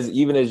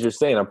 even as you're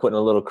saying, I'm putting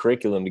a little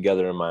curriculum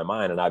together in my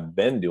mind, and I've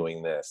been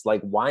doing this.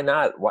 Like, why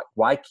not?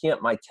 Why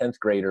can't my 10th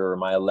grader or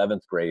my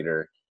 11th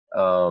grader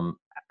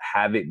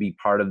have it be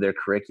part of their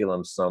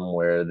curriculum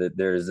somewhere, that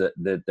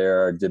that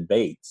there are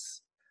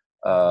debates,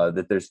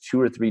 that there's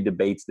 2 or 3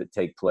 debates that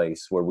take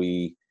place where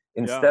we,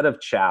 instead of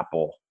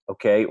chapel,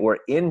 okay, or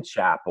in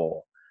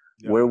chapel,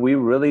 Yeah. where we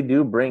really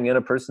do bring in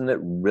a person that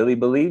really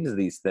believes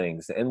these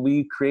things, and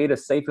we create a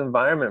safe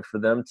environment for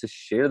them to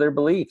share their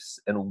beliefs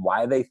and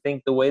why they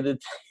think the way that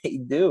they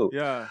do.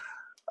 Yeah.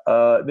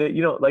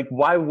 That, like,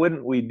 why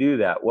wouldn't we do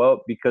that?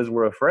 Well, because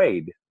we're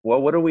afraid.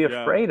 Well, what are we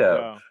Yeah. afraid of?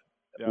 Yeah.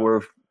 Yeah.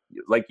 We're,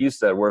 like you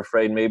said, we're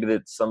afraid maybe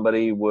that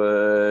somebody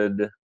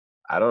would,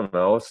 I don't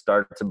know,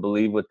 start to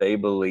believe what they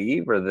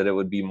believe, or that it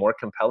would be more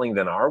compelling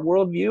than our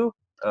worldview.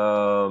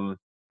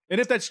 And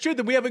if that's true,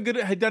 then we haven't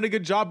done a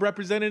good job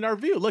representing our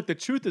view. Look, the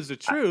truth is the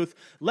truth.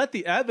 Let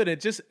the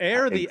evidence, just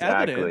air the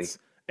Exactly. evidence.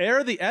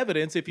 Air the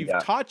evidence. If you've Yeah.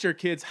 taught your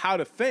kids how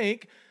to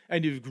think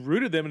and you've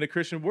rooted them in a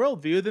Christian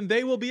worldview, then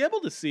they will be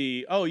able to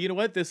see, oh, you know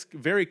what? This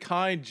very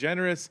kind,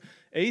 generous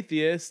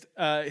atheist,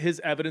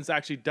 his evidence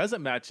actually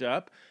doesn't match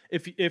up.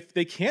 If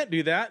they can't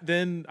do that,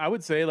 then I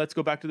would say let's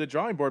go back to the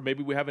drawing board.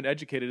 Maybe we haven't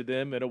educated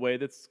them in a way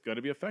that's going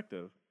to be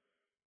effective.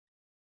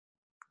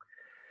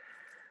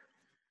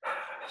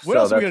 What So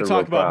else are we that's going a to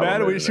real talk about,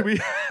 problem, man? isn't Should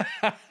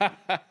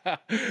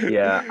it? we?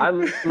 Yeah, I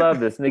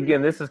love this. And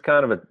again, this is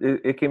kind of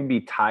it can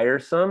be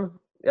tiresome.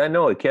 I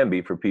know it can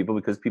be for people,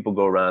 because people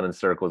go around in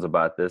circles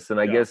about this. And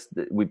I Yeah. guess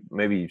we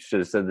maybe should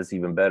have said this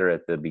even better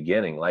at the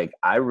beginning. Like,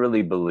 I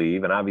really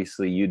believe, and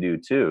obviously you do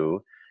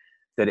too,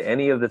 that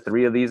any of the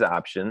three of these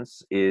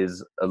options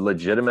is a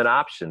legitimate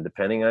option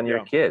depending on your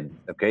Yeah. kid.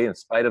 Okay. In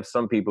spite of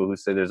some people who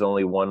say there's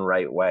only one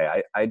right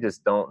way. I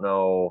just don't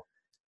know.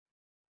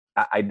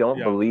 I don't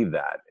Yeah. believe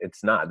that.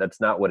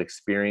 That's not what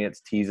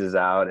experience teases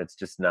out.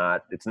 It's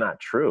not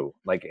true.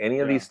 Like, any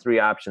of Yeah. these three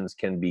options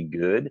can be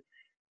good.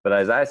 But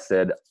as I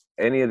said,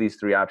 any of these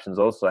three options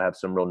also have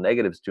some real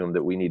negatives to them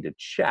that we need to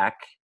check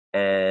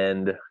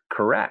and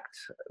correct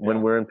when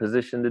Yeah. we're in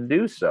position to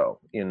do so.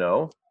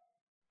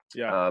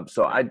 Yeah.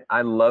 So Yeah.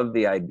 I love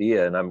the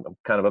idea, and I'm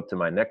kind of up to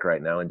my neck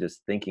right now and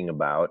just thinking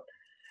about,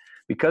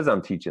 because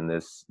I'm teaching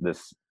this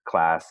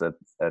class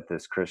at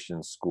this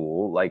Christian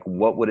school, like,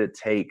 what would it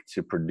take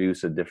to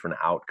produce a different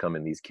outcome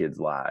in these kids'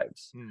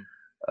 lives? Hmm.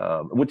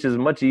 Which is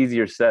much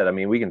easier said. I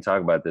mean, we can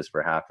talk about this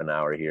for half an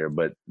hour here,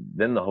 but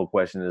then the whole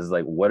question is,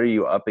 like, what are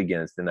you up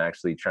against in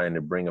actually trying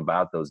to bring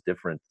about those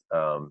different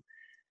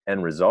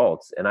end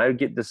results? And I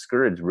get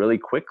discouraged really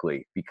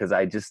quickly, because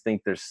I just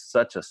think there's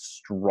such a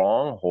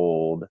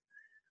stronghold,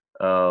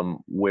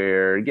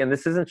 where, again,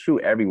 this isn't true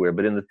everywhere,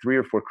 but in the 3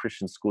 or 4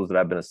 Christian schools that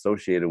I've been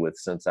associated with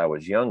since I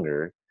was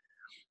younger,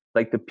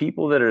 like, the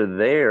people that are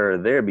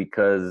there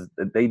because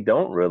they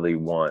don't really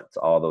want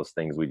all those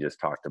things we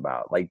just talked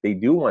about. Like, they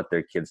do want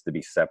their kids to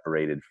be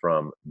separated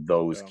from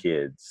those Yeah.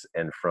 kids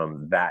and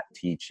from that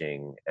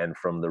teaching and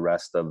from the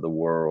rest of the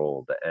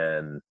world.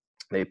 And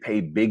they pay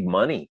big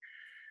money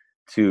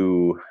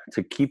to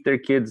keep their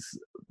kids,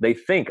 they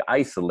think,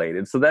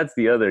 isolated. So that's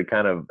the other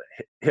kind of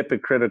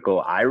hypocritical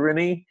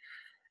irony,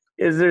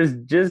 is there's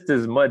just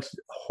as much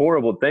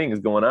horrible things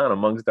going on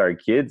amongst our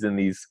kids in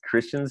these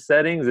Christian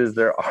settings as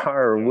there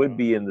are, or would Yeah.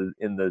 be,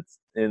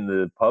 in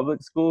the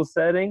public school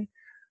setting.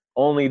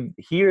 Only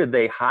here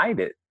they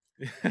hide it.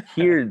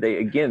 Here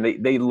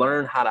they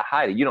learn how to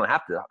hide it. You don't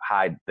have to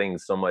hide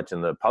things so much in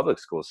the public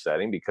school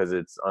setting, because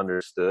it's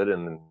understood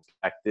and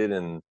expected.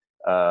 And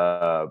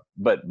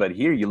but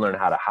here you learn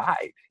how to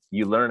hide.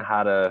 You learn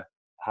how to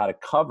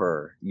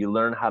cover. You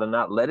learn how to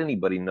not let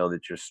anybody know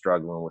that you're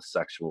struggling with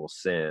sexual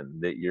sin,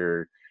 that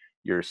you're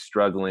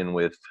struggling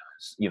with,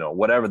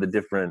 whatever the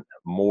different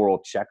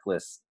moral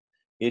checklist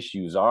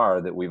issues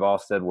are that we've all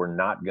said we're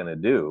not going to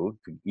do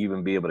to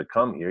even be able to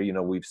come here.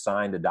 We've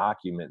signed a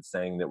document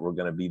saying that we're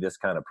going to be this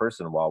kind of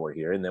person while we're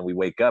here, and then we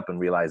wake up and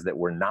realize that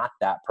we're not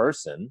that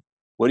person.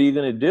 What are you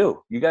going to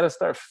do? You got to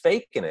start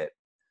faking it.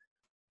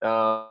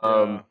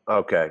 Yeah.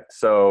 Okay,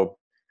 so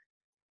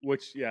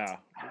Which, yeah,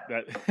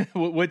 that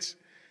which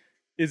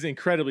is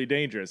incredibly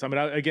dangerous. I mean,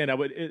 again,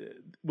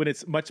 when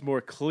it's much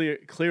more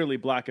clearly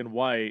black and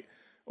white,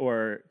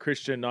 or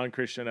Christian,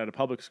 non-Christian at a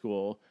public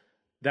school,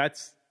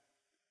 that's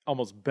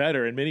almost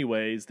better in many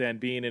ways than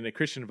being in a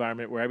Christian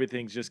environment where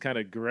everything's just kind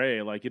of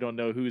gray. Like, you don't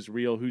know who's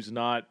real, who's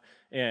not.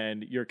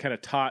 And you're kind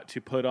of taught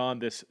to put on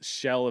this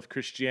shell of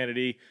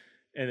Christianity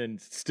and then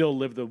still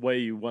live the way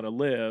you want to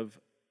live,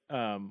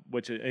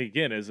 which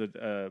again is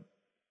an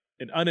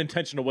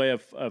unintentional way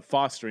of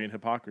fostering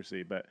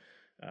hypocrisy. But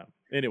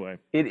anyway,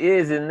 it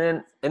is. And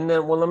then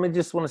well, let me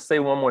just want to say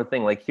one more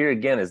thing. Like, here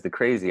again is the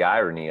crazy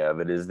irony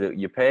of it, is that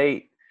you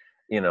pay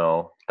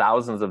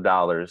thousands of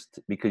dollars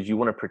because you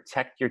want to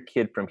protect your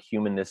kid from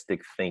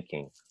humanistic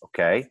thinking.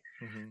 Okay.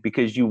 mm-hmm.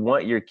 Because you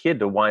want your kid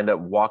to wind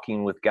up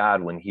walking with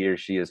God when he or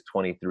she is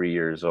 23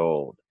 years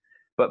old.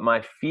 But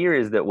my fear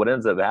is that what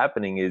ends up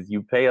happening is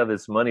you pay all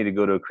this money to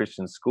go to a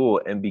Christian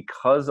school, and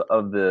because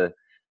of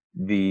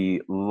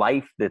the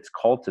life that's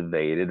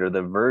cultivated, or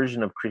the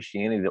version of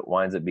Christianity that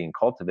winds up being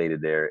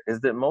cultivated there, is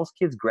that most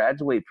kids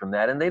graduate from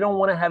that and they don't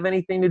want to have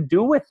anything to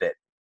do with it.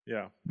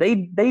 Yeah. They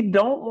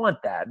don't want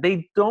that.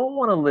 They don't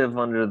want to live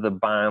under the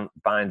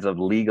binds of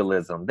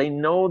legalism. They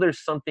know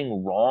there's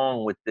something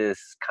wrong with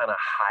this kind of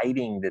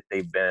hiding that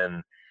they've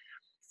been,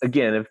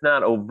 again, if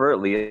not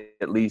overtly,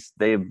 at least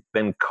they've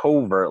been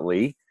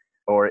covertly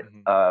or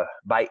Mhm.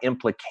 by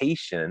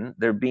implication,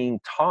 they're being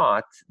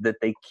taught that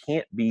they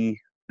can't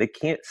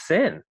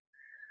sin,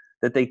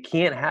 that they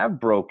can't have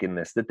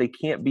brokenness, that they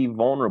can't be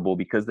vulnerable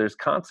because there's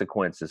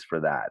consequences for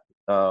that.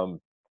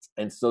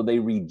 And so they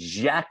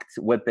reject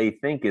what they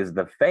think is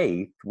the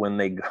faith when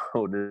they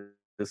go to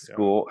the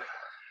school.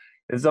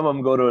 And some of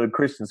them go to a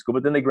Christian school,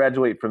 but then they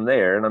graduate from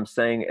there. And I'm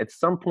saying, at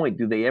some point,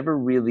 do they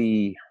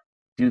really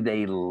want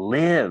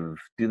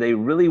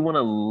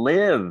to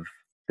live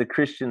the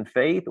Christian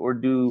faith, or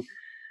do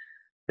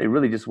they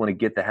really just want to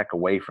get the heck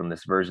away from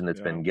this version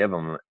that's been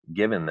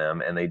given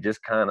them, and they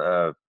just kind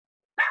of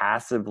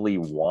passively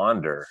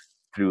wander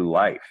through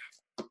life?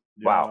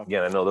 Wow.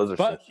 Again, I know those are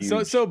some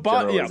huge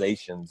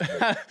generalizations.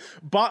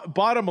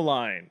 Bottom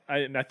line,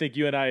 and I think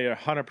you and I are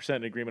 100%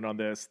 in agreement on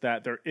this,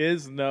 that there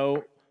is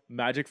no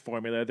magic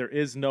formula. There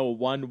is no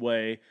one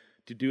way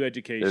to do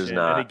education.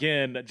 And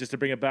again, just to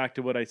bring it back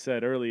to what I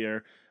said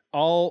earlier,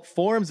 all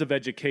forms of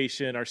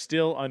education are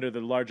still under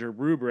the larger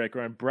rubric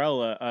or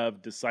umbrella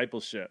of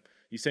discipleship.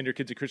 You send your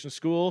kids to Christian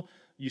school,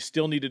 you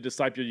still need to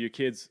disciple your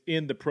kids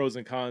in the pros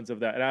and cons of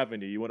that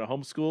avenue. You want to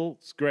homeschool?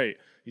 It's great.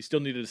 You still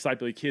need to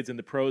disciple your kids in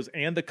the pros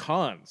and the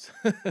cons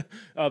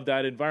of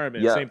that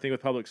environment. Same thing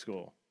with public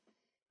school.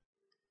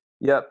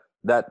 Yep,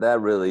 that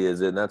really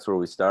is it. And that's where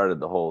we started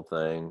the whole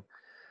thing.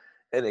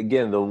 And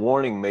again, the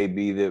warning may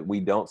be that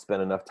we don't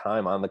spend enough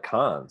time on the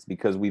cons,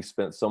 because we've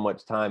spent so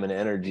much time and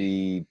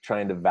energy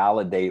trying to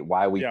validate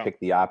why we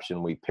picked the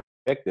option we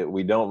picked it.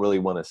 We don't really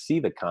want to see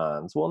the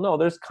cons. Well, no,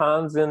 there's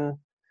cons in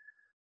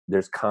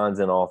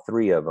all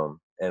three of them.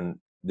 And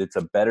it's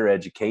a better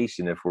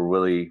education if we're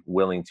really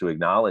willing to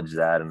acknowledge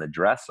that and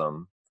address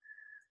them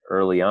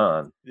early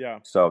on. Yeah.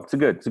 So it's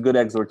a good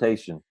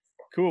exhortation.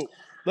 Cool.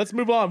 Let's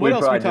move on. What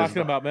else are we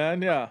talking about, man?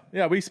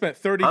 Yeah. We spent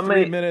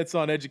 33 minutes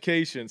on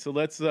education, so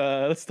let's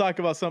talk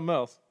about something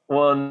else.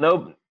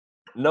 Well,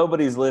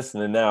 nobody's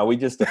listening now. We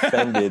just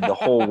offended the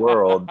whole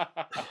world.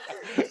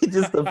 We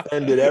just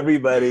offended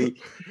everybody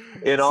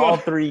in all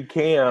three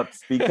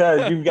camps,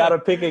 because you've got to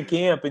pick a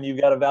camp and you've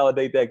got to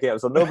validate that camp.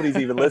 So nobody's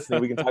even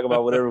listening. We can talk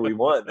about whatever we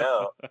want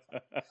now.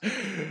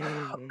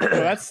 Well,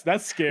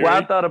 that's scary.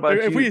 Well, I thought about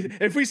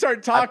if we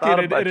start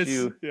talking,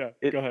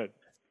 go ahead.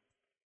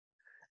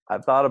 I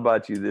thought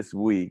about you this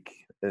week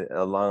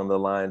along the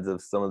lines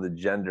of some of the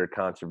gender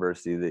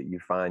controversy that you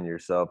find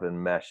yourself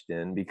enmeshed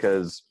in,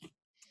 because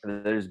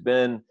there's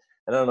been, and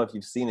I don't know if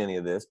you've seen any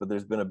of this, but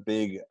there's been a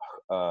big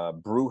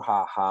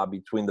brouhaha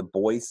between the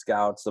Boy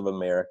Scouts of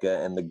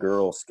America and the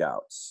Girl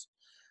Scouts.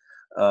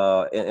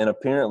 And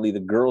apparently the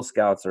Girl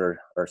Scouts are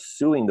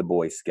suing the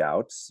Boy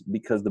Scouts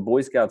because the Boy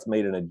Scouts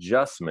made an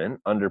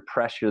adjustment under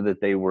pressure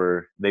that they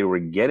were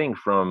getting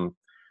from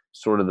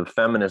sort of the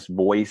feminist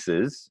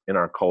voices in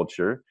our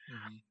culture,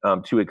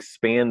 to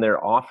expand their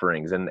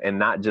offerings and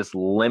not just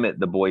limit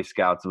the Boy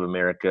Scouts of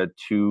America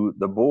to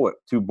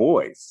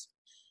boys,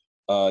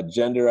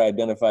 gender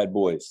identified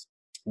boys,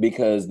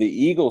 because the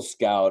Eagle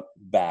Scout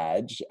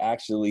badge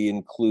actually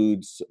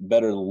includes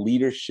better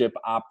leadership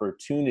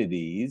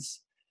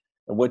opportunities.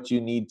 And what you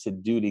need to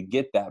do to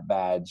get that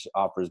badge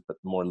offers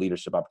more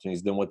leadership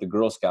opportunities than what the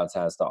Girl Scouts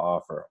has to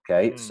offer.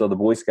 Okay. So the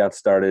Boy Scouts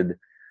started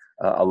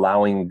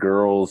allowing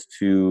girls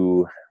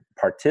to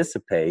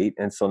participate.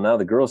 And so now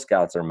the Girl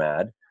Scouts are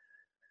mad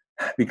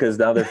because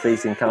now they're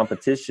facing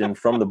competition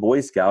from the Boy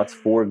Scouts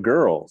for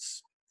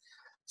girls.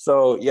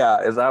 So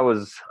yeah, as I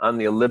was on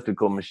the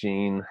elliptical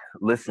machine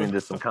listening to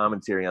some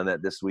commentary on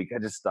that this week, I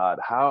just thought,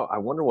 I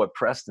wonder what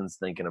Preston's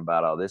thinking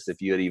about all this,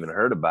 if you had even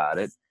heard about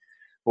it.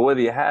 But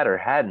whether you had or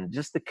hadn't,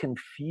 just the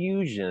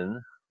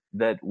confusion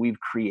that we've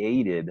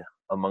created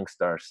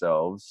amongst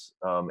ourselves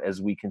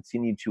as we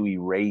continue to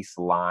erase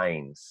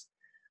lines,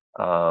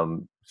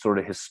 sort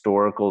of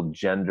historical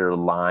gender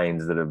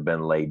lines that have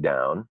been laid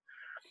down.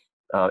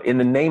 In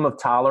the name of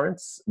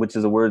tolerance, which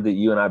is a word that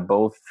you and I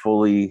both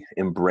fully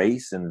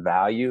embrace and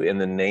value, in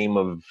the name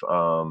of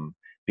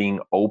being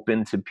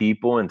open to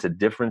people and to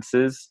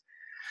differences.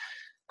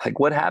 Like,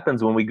 what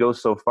happens when we go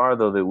so far,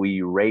 though, that we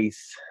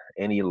erase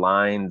any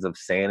lines of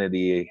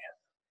sanity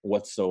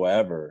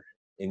whatsoever,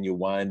 and you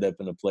wind up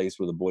in a place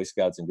where the Boy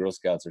Scouts and Girl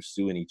Scouts are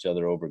suing each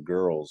other over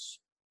girls?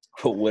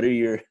 But what are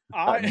you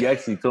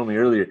actually told me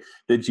earlier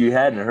that you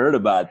hadn't heard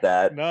about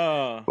that.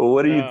 No. But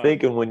what are you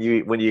thinking when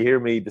you hear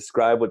me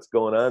describe what's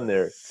going on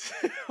there?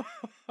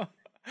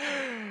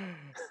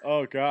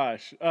 Oh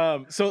gosh.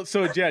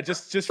 So yeah,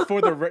 just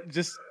for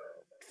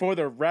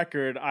the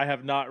record, I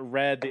have not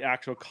read the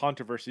actual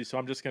controversy, so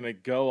I'm just going to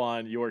go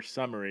on your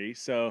summary.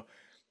 So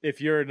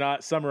if you're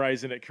not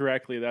summarizing it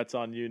correctly, that's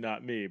on you,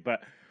 not me. But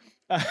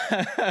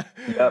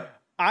Yep.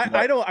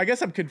 I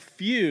guess I'm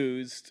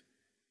confused.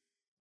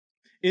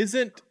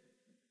 Isn't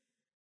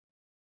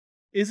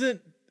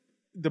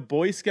the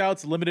Boy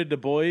Scouts limited to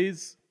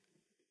boys?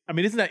 I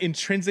mean, isn't that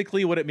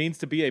intrinsically what it means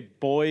to be a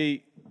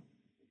Boy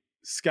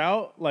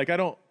Scout? Like,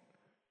 not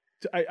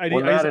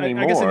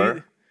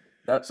anymore.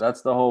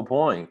 That's the whole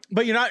point.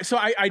 But you're not. So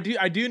I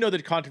do know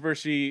the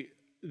controversy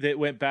that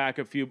went back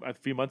a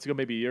few months ago,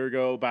 maybe a year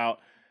ago, about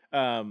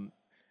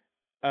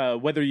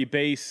whether you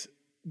base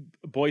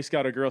Boy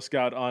Scout or Girl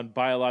Scout on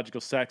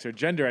biological sex or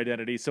gender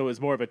identity. So it's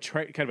more of a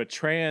kind of a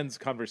trans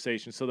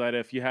conversation. So that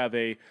if you have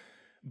a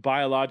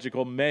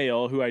biological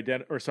male who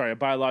a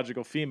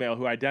biological female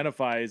who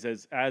identifies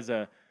as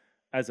a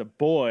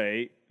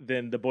boy,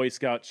 then the Boy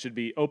Scout should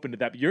be open to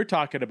that. But you're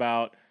talking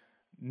about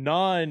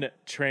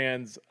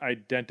non-trans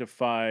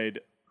identified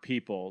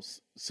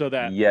peoples, so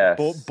that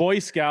Yes. Boy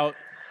Scout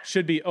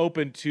should be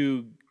open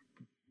to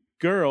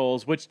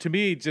girls, which to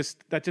me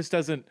just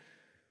doesn't.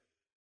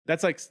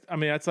 That's like, I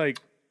mean, that's like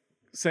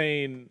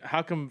saying,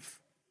 how come?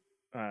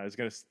 I was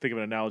gonna think of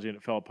an analogy and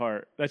it fell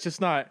apart. That's just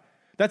not.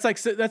 That's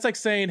like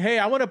saying, hey,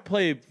 I want to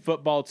play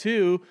football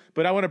too,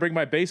 but I want to bring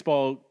my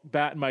baseball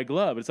bat and my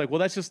glove. It's like, well,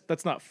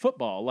 that's not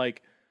football.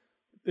 Like,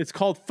 it's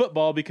called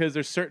football because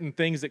there's certain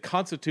things that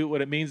constitute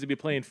what it means to be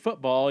playing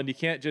football, and you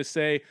can't just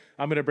say,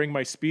 I'm going to bring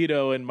my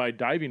Speedo and my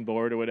diving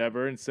board or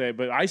whatever and say,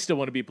 but I still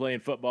want to be playing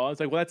football. It's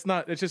like, well, it's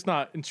just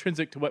not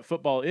intrinsic to what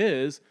football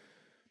is.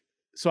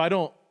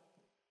 So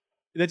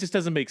that just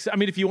doesn't make sense. I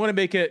mean, if you want to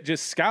make it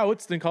just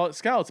scouts, then call it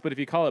scouts. But if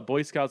you call it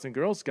Boy Scouts and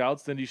Girl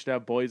Scouts, then you should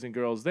have boys and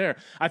girls there.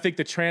 I think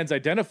the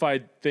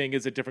trans-identified thing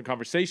is a different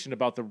conversation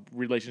about the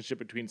relationship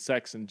between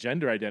sex and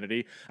gender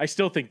identity. I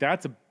still think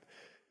that's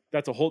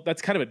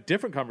kind of a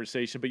different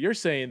conversation. But you're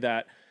saying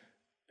that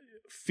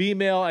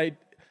natal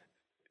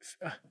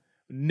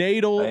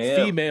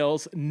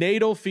females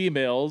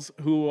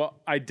who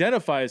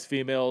identify as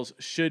females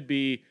should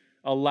be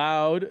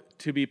allowed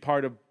to be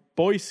part of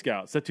Boy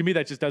Scouts. So to me,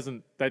 that just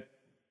doesn't.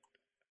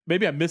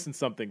 Maybe I'm missing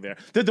something there.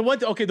 The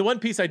one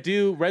piece I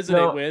do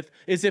resonate with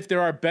is if there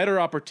are better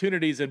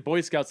opportunities in Boy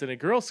Scouts than in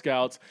Girl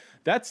Scouts.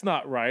 That's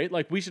not right.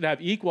 Like, we should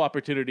have equal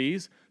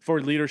opportunities for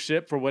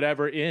leadership, for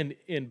whatever, in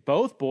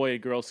both Boy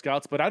and Girl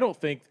Scouts. But I don't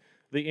think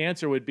the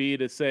answer would be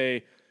to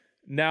say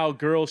now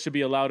girls should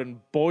be allowed in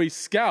Boy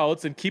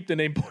Scouts and keep the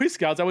name Boy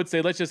Scouts. I would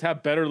say let's just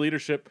have better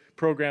leadership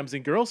programs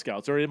in Girl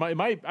Scouts. Or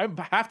I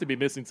have to be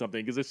missing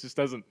something because this just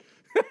doesn't.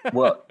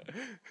 Well,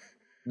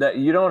 that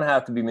you don't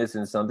have to be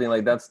missing something.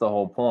 Like, that's the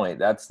whole point.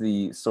 That's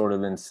the sort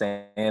of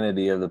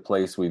insanity of the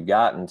place we've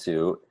gotten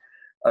to.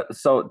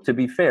 So to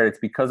be fair, it's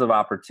because of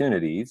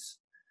opportunities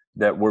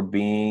that we're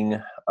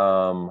being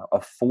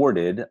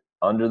afforded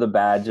under the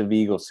badge of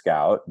Eagle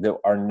Scout that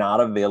are not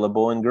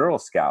available in Girl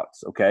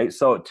Scouts. Okay.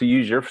 So to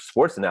use your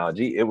sports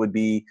analogy, it would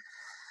be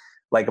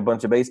like a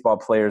bunch of baseball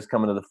players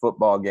coming to the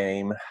football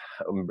game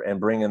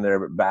and bringing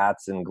their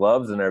bats and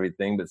gloves and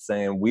everything, but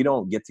saying, we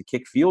don't get to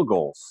kick field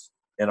goals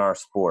in our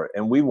sport,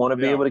 and we want to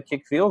be able to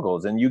kick field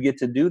goals, and you get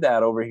to do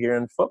that over here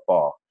in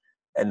football.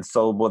 And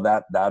so, well,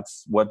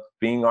 that's what's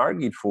being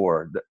argued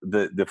for.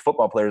 The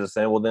football players are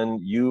saying, well, then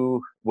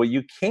you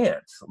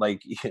can't,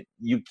 like,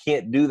 you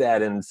can't do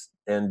that and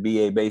be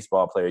a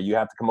baseball player. You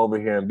have to come over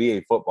here and be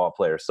a football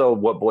player. So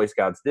what Boy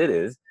Scouts did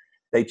is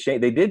they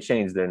did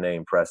change their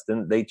name,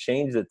 Preston. They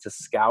changed it to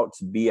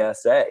Scouts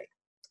BSA.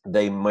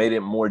 They made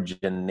it more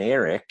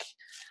generic.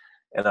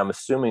 And I'm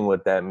assuming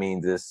what that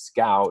means is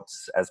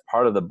Scouts as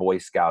part of the Boy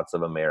Scouts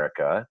of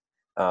America.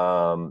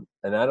 And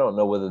I don't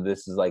know whether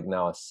this is like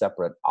now a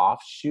separate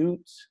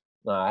offshoot.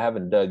 I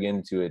haven't dug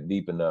into it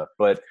deep enough.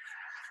 But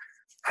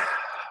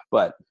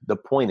the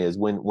point is,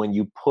 when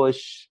you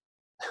push,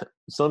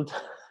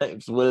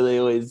 sometimes, what do they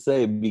always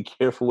say? Be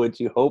careful what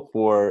you hope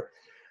for,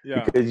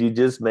 because you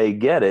just may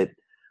get it.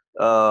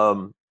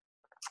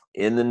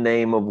 In the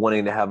name of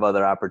wanting to have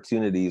other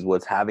opportunities,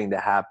 what's having to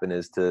happen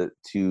is to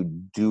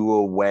do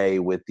away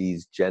with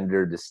these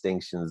gender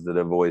distinctions that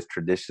have always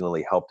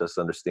traditionally helped us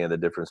understand the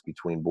difference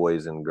between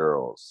boys and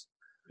girls.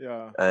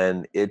 Yeah.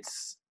 And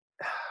it's...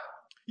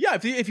 Yeah,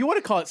 if you want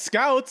to call it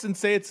Scouts and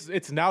say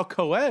it's now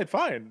co-ed,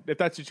 fine, if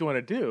that's what you want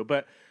to do.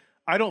 But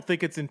I don't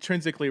think it's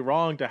intrinsically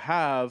wrong to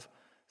have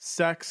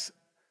sex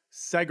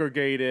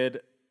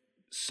segregated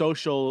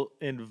social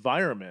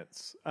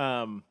environments.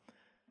 I'm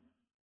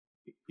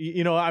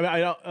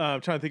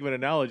trying to think of an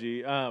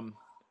analogy.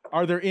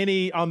 Are there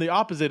any, on the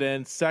opposite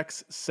end,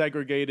 sex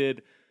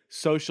segregated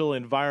social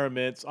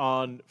environments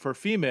for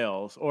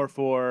females or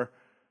for?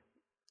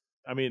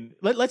 I mean,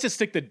 let's just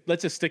stick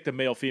to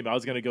male female. I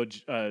was going to go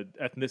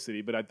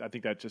ethnicity, but I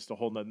think that's just a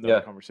whole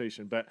nother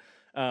conversation. But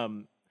I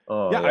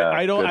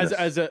don't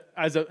as a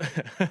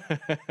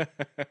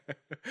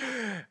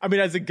I mean,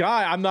 as a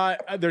guy, I'm not.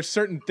 There's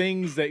certain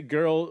things that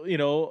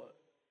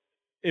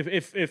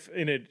if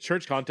in a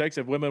church context,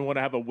 if women want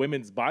to have a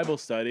women's Bible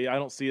study, I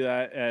don't see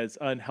that as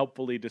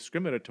unhelpfully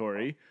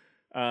discriminatory,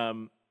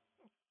 and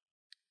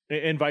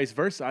vice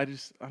versa. I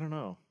don't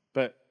know.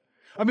 But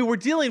I mean, we're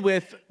dealing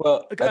with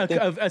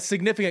a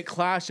significant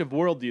clash of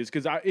worldviews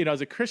because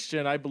as a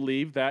Christian, I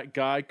believe that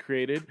God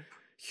created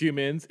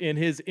humans in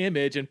His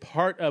image, and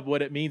part of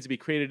what it means to be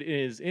created in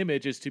His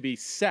image is to be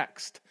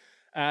sexed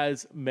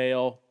as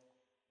male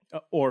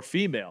or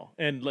female.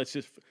 And let's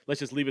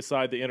just leave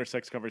aside the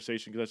intersex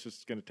conversation because that's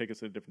just going to take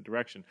us in a different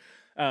direction.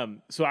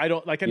 So I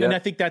don't like, and I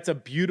think that's a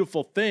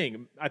beautiful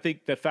thing. I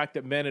think the fact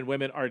that men and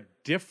women are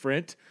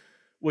different,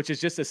 which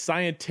is just a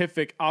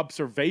scientific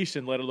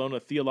observation, let alone a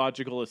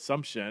theological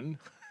assumption.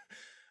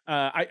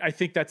 I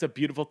think that's a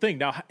beautiful thing.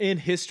 Now, in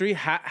history,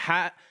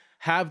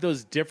 have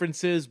those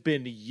differences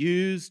been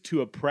used to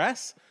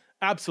oppress?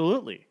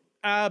 Absolutely.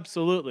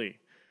 Absolutely.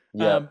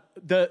 Yep.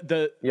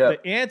 The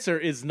answer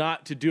is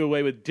not to do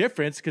away with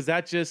difference, because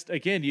that just,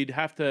 again, you'd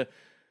have to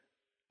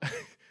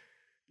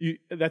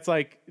that's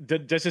like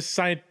that's just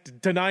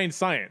denying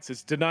science.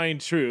 It's denying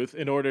truth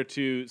in order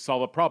to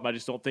solve a problem. I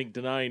just don't think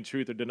denying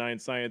truth or denying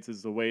science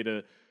is the way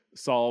to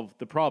solve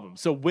the problem.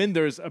 So when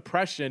there's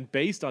oppression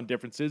based on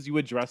differences, you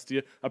address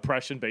the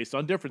oppression based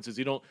on differences.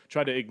 You don't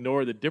try to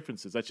ignore the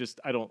differences. That's just,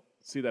 I don't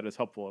see that as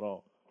helpful at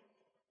all.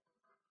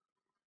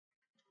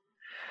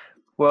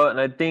 Well, and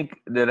I think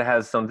that it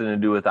has something to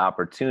do with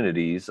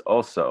opportunities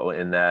also,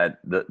 in that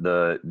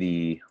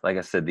the like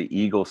I said, the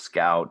Eagle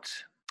Scout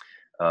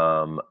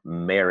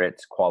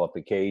merit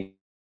qualification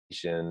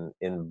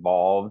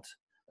involved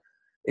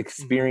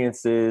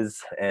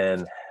experiences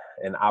and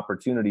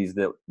opportunities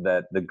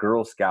that the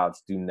Girl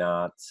Scouts do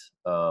not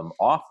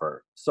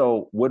offer.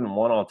 So wouldn't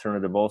one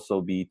alternative also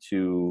be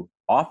to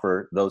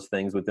offer those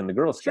things within the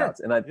Girl Scouts?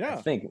 Sure. And I Yeah.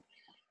 think,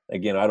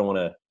 again, I don't want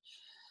to,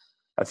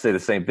 I'd say the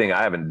same thing.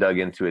 I haven't dug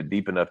into it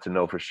deep enough to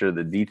know for sure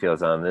the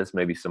details on this.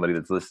 Maybe somebody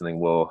that's listening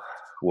will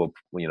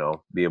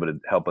be able to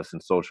help us in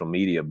social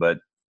media. But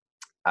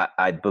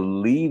I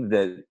believe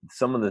that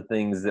some of the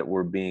things that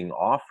were being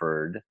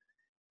offered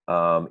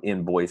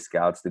in Boy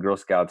Scouts, the Girl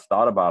Scouts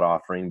thought about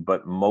offering,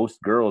 but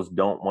most girls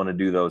don't want to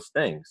do those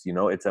things.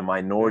 It's a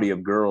minority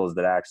of girls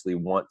that actually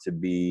want to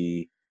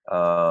be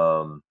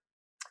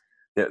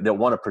that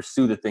want to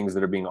pursue the things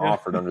that are being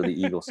offered under the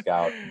Eagle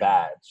Scout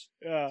badge.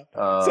 Yeah.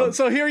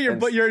 So here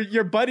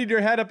you're butting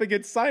your head up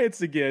against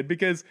science again,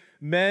 because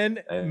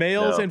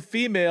males and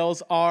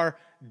females are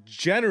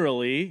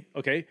generally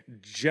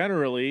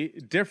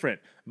different.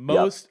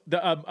 More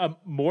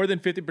than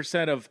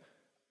 50% of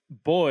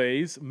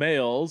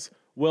males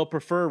will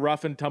prefer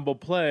rough and tumble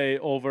play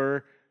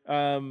over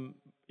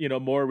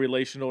more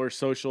relational or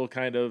social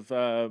kind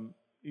of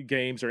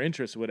games or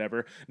interests or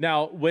whatever.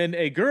 Now, when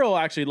a girl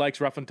actually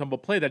likes rough and tumble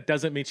play, that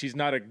doesn't mean she's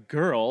not a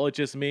girl. It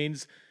just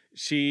means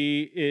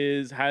she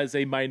has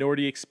a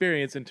minority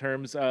experience in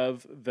terms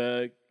of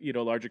the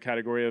larger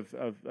category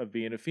of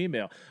being a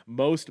female.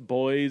 Most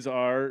boys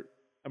are,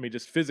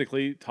 just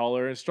physically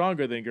taller and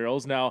stronger than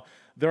girls. Now,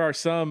 there are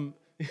some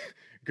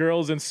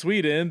girls in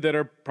Sweden that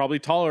are probably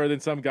taller than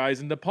some guys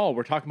in Nepal.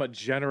 We're talking about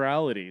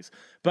generalities,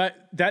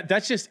 but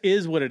that just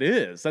is what it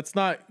is. That's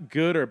not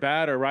good or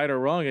bad or right or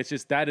wrong. It's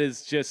just,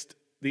 that's just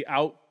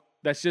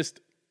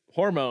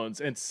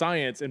hormones and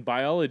science and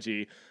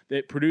biology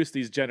that produce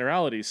these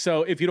generalities.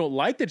 So if you don't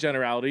like the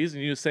generalities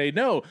and you say,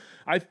 no,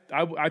 I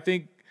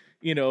think,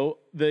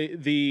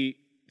 the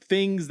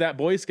things that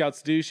Boy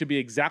Scouts do should be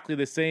exactly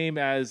the same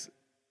as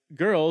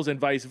girls and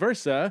vice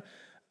versa,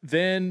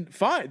 then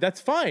fine.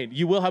 That's fine.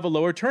 You will have a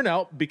lower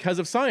turnout because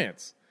of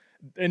science.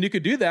 And you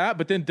could do that,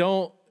 but then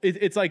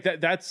it's like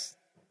that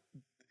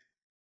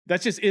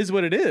just is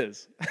what it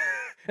is.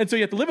 And so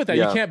you have to live with that.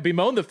 Yeah. You can't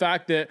bemoan the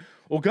fact that,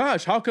 oh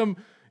gosh, how come,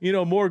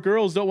 more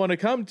girls don't want to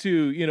come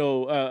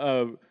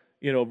to,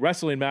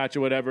 wrestling match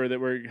or whatever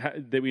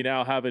that we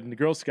now have in the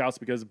Girl Scouts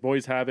because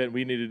boys have it and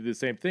we need to do the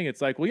same thing.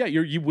 It's like, well, yeah,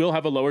 you will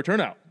have a lower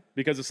turnout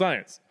because of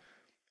science.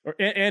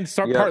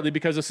 Partly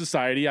because of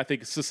society. I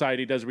think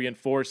society does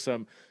reinforce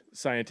some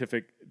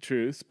scientific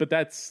truths, but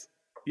that's,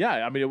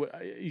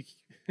 it's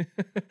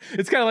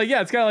kind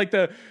of like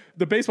the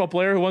baseball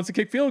player who wants to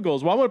kick field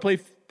goals. Well, I want to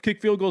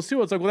kick field goals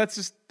too. It's like, well,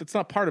 that's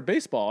not part of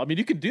baseball.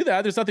 You can do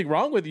that. There's nothing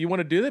wrong with it. You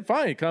want to do that?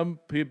 Fine. Come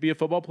be a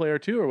football player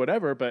too or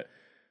whatever. But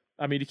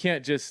you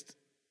can't just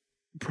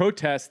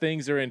protest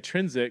things that are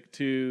intrinsic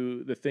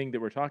to the thing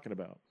that we're talking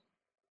about.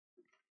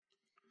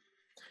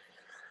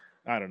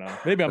 I don't know.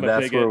 Maybe I'm a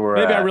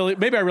bigot.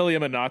 Maybe I really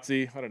am a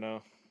Nazi. I don't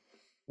know.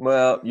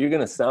 Well, you're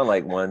going to sound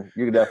like one.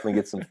 You can definitely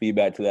get some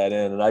feedback to that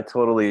end. And I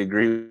totally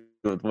agree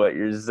with what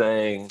you're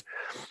saying.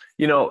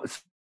 So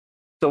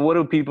what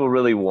do people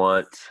really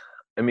want?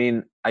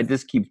 I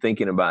just keep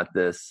thinking about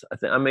this.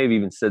 I may have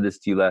even said this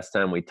to you last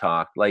time we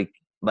talked. Like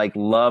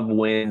love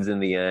wins in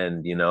the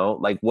end,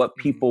 like what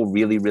people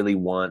really, really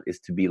want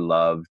is to be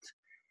loved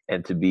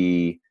and to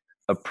be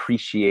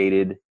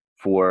appreciated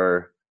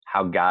for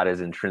how God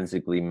has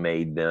intrinsically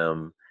made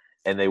them,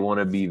 and they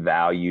want to be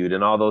valued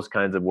and all those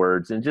kinds of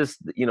words. And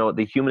just,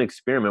 the human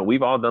experiment,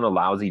 we've all done a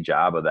lousy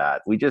job of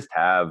that. We just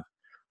have.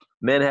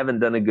 Men haven't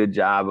done a good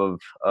job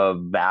of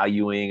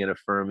valuing and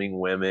affirming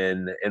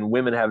women, and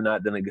women have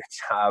not done a good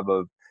job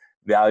of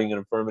valuing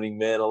and affirming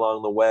men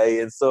along the way.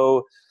 And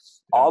so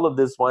all of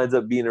this winds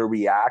up being a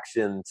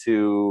reaction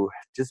to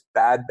just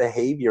bad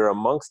behavior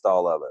amongst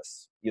all of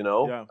us,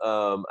 Yeah.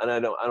 And I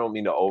don't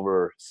mean to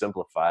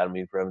oversimplify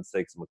it. For heaven's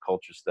sakes, I'm a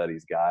culture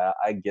studies guy.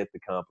 I get the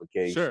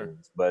complications, sure.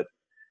 But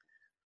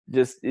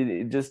just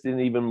in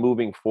even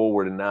moving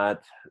forward and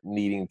not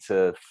needing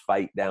to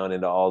fight down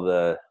into all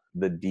the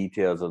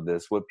details of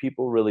this, what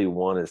people really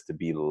want is to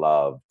be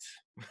loved.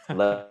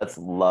 Let's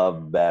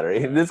love better.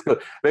 And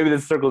maybe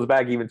this circles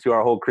back even to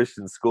our whole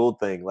Christian school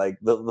thing. Like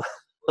the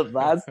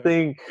last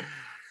thing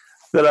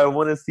that I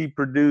want to see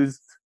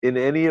produced in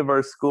any of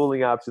our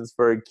schooling options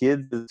for our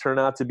kids is turn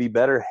out to be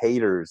better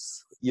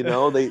haters. You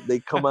know, they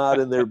come out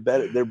and they're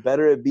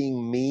better at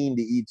being mean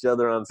to each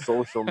other on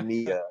social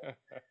media.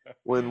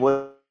 When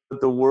what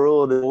the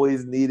world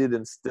always needed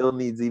and still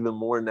needs even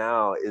more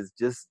now is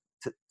just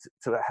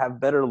to have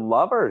better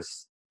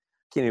lovers.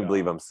 Can't even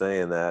believe I'm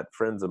saying that.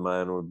 Friends of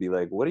mine would be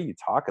like, what are you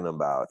talking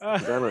about?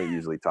 Because I don't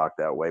usually talk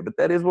that way, but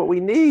that is what we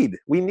need.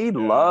 We need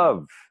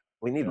love.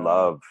 We need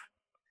love.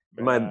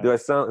 Who do I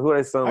sound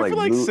I like? feel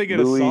like singing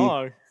a Louis,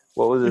 song.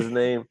 what was his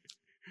name?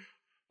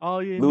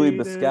 All you Louis need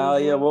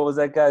Biscaglia. is love. What was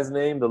that guy's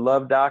name? The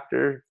Love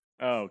Doctor.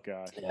 Oh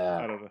gosh. Yeah.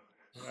 I don't know.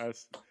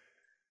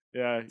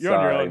 Yeah, you're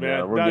on your Sorry, own,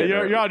 man. We're No, getting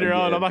you're on your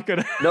own. I'm not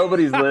gonna.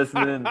 Nobody's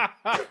listening.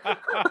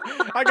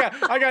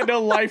 I got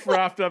no life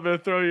raft I'm gonna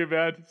throw you,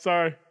 man.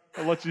 Sorry.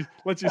 I'll let you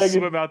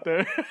swim out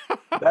there.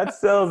 That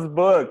sells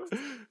books.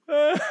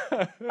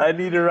 I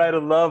need to write a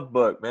love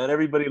book, man.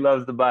 Everybody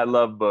loves to buy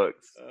love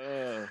books.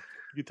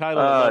 You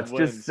title it Love It's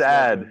Wins. just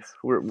sad.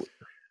 We're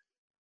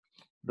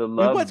the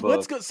love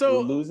book. So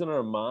we're losing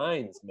our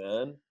minds,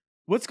 man.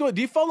 What's going?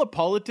 Do you follow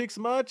politics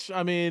much?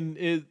 I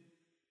mean,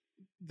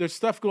 there's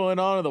stuff going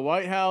on in the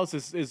White House.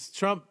 Is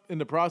Trump in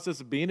the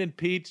process of being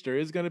impeached, or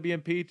is going to be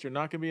impeached, or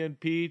not going to be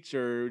impeached?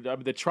 Or I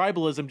mean, the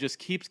tribalism just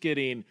keeps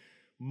getting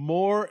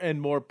more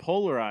and more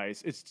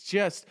polarized. It's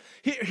just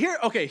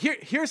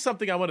here's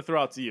something I want to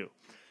throw out to you.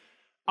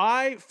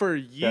 I, for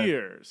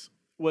years,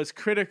 was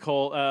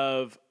critical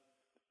of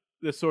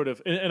this sort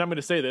of, and I'm going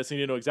to say this, and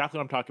you know exactly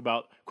what I'm talking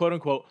about, quote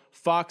unquote,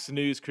 Fox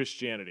News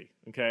Christianity.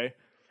 Okay.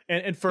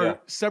 And for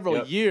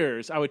several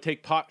years, I would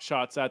take pot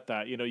shots at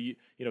that. You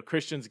know,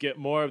 Christians get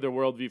more of their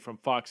worldview from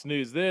Fox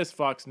News this,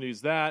 Fox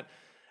News that.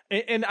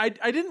 And I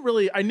didn't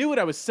really, I knew what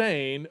I was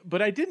saying,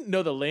 but I didn't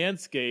know the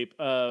landscape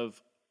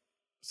of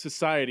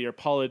society or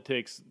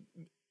politics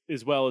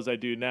as well as I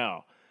do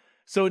now.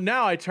 So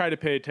now I try to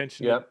pay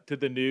attention to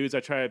the news.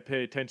 I try to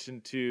pay attention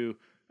to,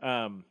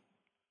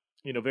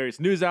 various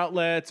news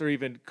outlets or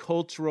even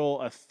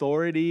cultural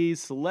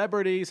authorities,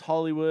 celebrities,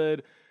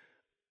 Hollywood,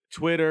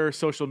 Twitter,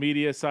 social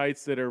media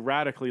sites that are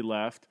radically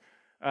left.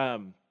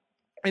 And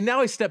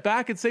now I step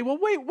back and say, well,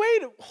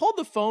 wait, hold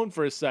the phone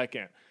for a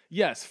second.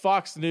 Yes,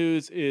 Fox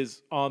News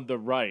is on the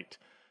right.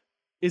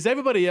 Is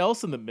everybody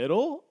else in the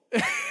middle?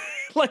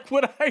 Like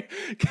what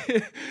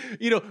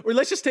or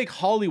let's just take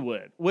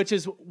Hollywood, which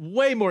is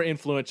way more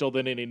influential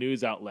than any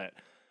news outlet.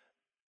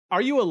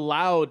 Are you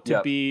allowed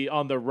to be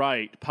on the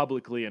right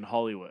publicly in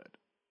Hollywood?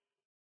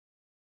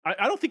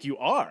 I don't think you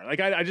are.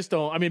 Like, I just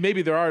don't. I mean,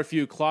 maybe there are a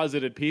few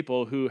closeted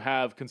people who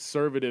have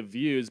conservative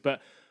views,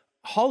 but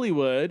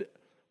Hollywood,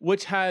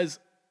 which has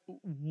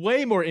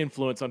way more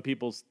influence on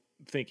people's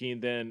thinking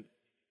than,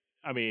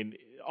 I mean,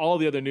 all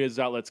the other news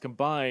outlets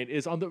combined,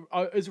 is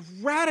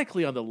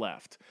radically on the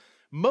left.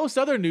 Most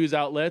other news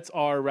outlets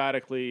are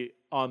radically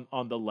on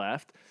the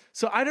left.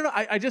 So I don't know.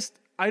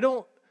 I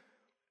don't.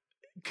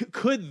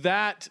 Could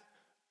that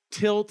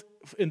tilt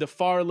in the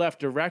far left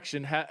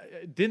direction?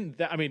 Hasn't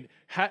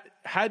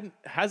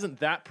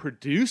that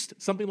produced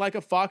something like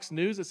a Fox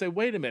News that say,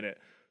 wait a minute,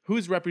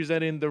 who's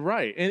representing the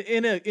right? And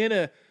in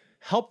a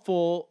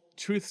helpful,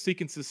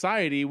 truth-seeking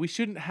society, we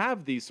shouldn't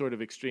have these sort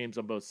of extremes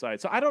on both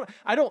sides. So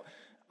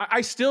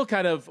I still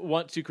kind of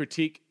want to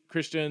critique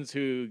Christians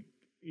who,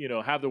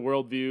 have the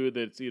worldview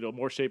that's,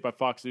 more shaped by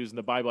Fox News and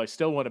the Bible. I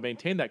still want to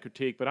maintain that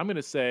critique, but I'm going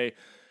to say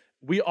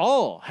we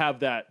all have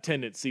that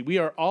tendency. We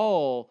are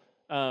all,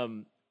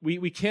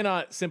 we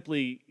cannot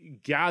simply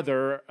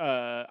gather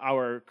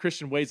our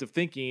Christian ways of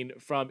thinking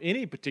from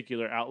any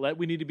particular outlet.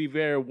 We need to be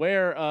very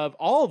aware of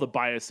all the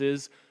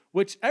biases,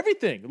 which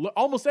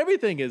almost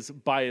everything is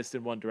biased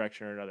in one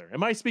direction or another.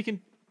 Am I speaking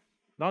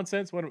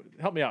nonsense?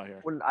 Help me out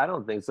here. Well, I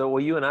don't think so.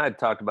 Well, you and I had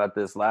talked about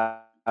this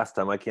last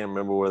time. I can't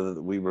remember whether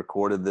we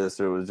recorded this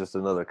or it was just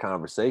another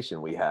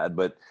conversation we had.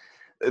 But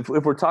if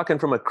we're talking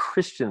from a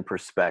Christian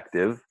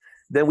perspective,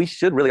 then we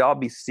should really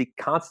all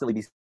constantly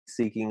be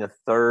seeking a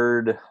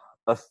third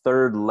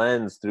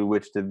lens through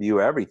which to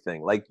view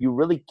everything. Like, you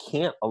really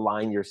can't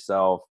align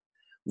yourself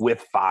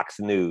with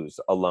Fox News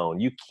alone.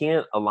 You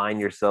can't align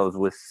yourselves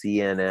with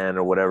CNN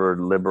or whatever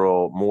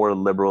more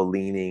liberal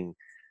leaning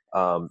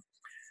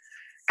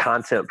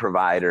content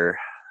provider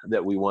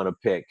that we want to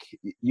pick.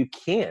 You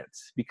can't,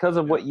 because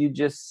of what you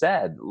just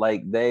said.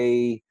 Like,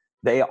 they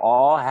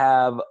all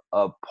have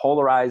a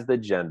polarized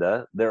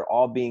agenda. They're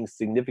all being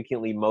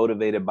significantly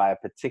motivated by a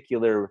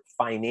particular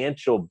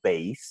financial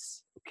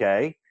base.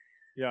 Okay.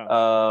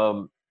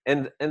 Yeah.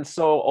 And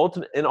so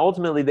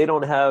ultimately they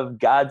don't have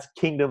God's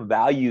kingdom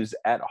values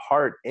at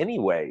heart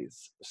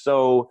anyways.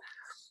 So,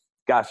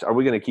 gosh, are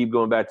we going to keep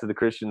going back to the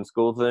Christian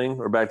school thing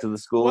or back to the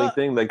schooling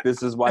thing? Like,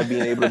 this is why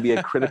being able to be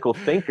a critical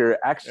thinker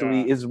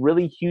actually is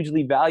really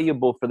hugely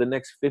valuable for the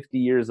next 50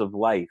 years of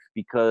life,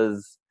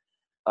 because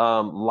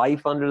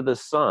life under the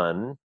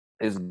sun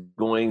is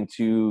going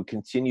to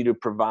continue to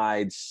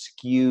provide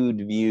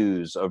skewed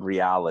views of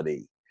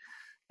reality.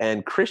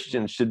 And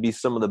Christians should be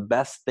some of the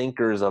best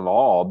thinkers of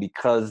all,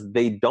 because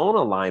they don't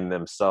align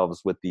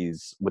themselves with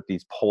these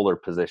polar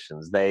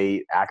positions.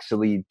 They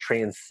actually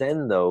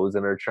transcend those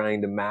and are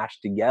trying to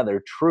mash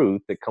together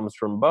truth that comes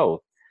from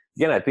both.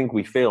 Again, I think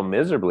we fail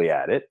miserably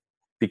at it,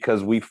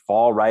 because we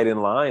fall right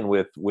in line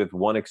with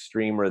one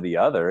extreme or the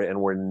other, and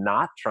we're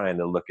not trying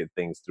to look at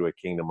things through a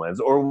kingdom lens,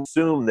 or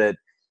assume that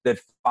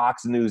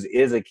Fox News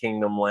is a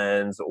kingdom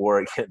lens,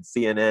 or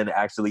CNN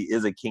actually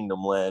is a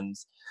kingdom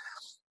lens,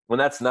 when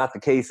that's not the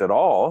case at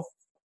all.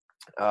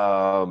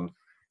 And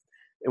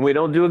we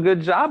don't do a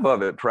good job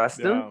of it,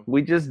 Preston. Yeah.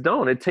 We just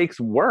don't. It takes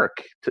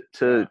work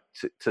to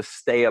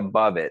stay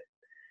above it,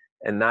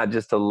 and not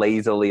just to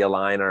lazily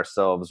align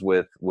ourselves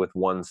with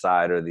one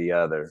side or the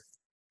other.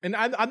 And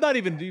I'm not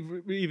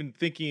even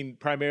thinking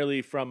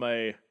primarily from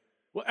a,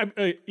 well,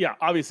 yeah,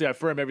 obviously I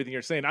affirm everything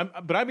you're saying.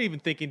 But I'm even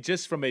thinking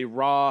just from a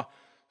raw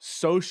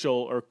social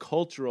or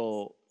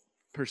cultural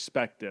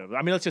perspective.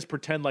 I mean, let's just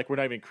pretend like we're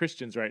not even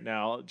Christians right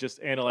now, just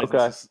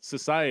analyzing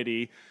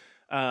society.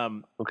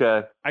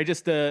 Okay. I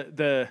just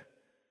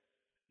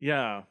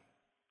yeah,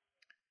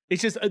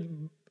 it's just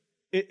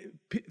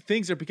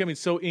things are becoming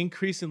so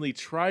increasingly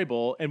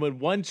tribal, and when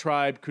one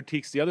tribe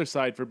critiques the other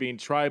side for being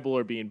tribal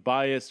or being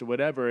biased or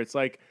whatever, it's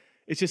like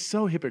it's just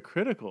so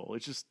hypocritical.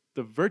 It's just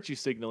the virtue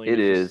signaling.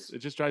 It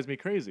just drives me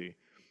crazy.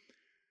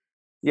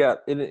 Yeah,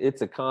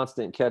 it's a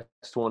constant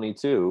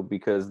catch-22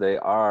 because they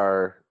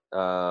are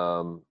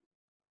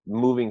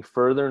moving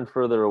further and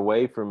further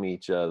away from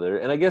each other.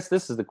 And I guess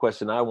this is the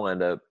question I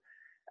wind up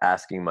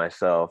asking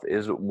myself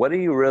is, what do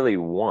you really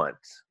want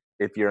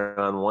if you're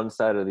on one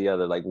side or the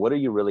other? Like, what are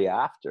you really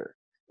after?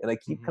 And I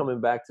keep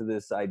coming back to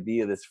this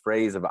idea, this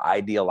phrase of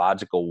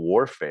ideological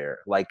warfare.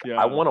 Like,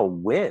 I want to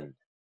win.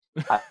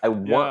 I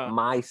want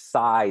my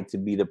side to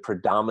be the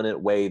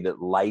predominant way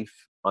that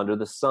life under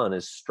the sun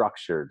is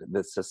structured,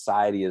 that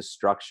society is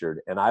structured,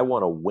 and I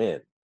want to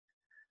win.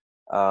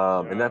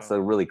 And that's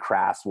a really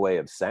crass way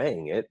of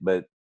saying it,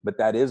 but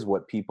that is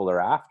what people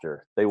are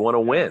after. They want to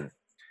win.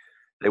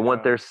 They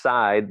want their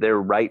side, their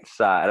right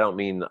side. I don't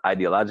mean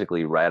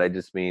ideologically right. I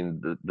just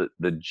mean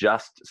the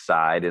just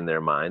side in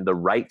their mind, the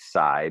right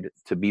side,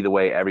 to be the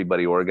way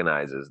everybody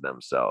organizes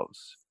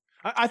themselves.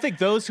 I think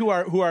those who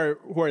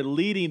are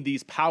leading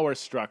these power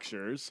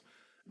structures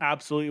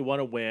absolutely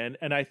want to win,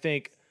 and I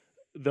think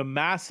the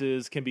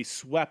masses can be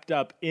swept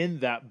up in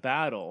that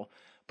battle.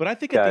 But I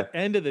think at the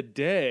end of the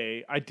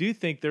day, I do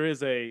think there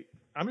is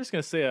I'm just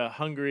going to say a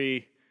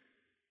hungry,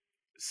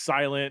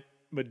 silent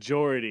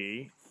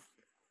majority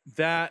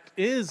that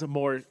is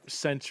more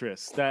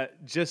centrist,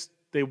 that just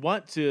they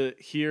want to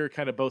hear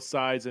kind of both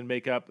sides and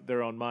make up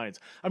their own minds.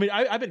 I mean,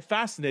 I've been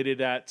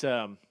fascinated at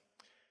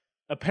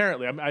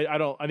apparently I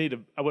don't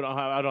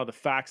have the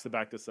facts to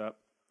back this up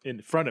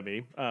in front of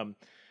me.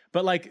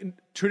 But like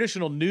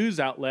traditional news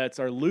outlets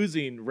are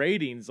losing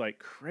ratings like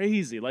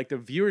crazy. Like the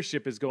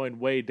viewership is going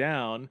way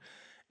down,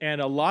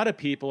 and a lot of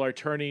people are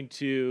turning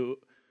to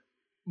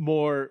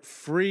more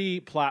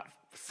free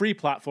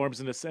platforms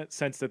in the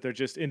sense that they're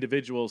just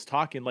individuals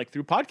talking, like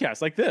through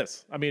podcasts like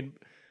this. I mean,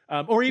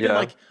 or even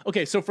like,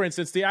 okay, so for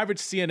instance, the average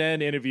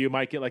CNN interview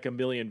might get like 1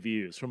 million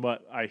views from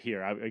what I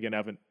hear. I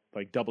haven't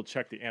like double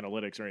checked the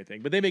analytics or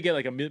anything, but they may get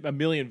like 1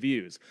 million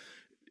views.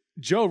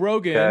 Joe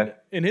Rogan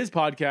in his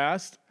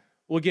podcast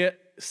will get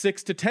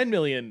 6 to 10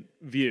 million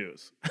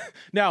views.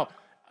 Now,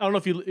 I don't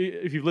know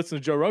if you've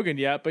listened to Joe Rogan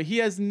yet, but he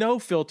has no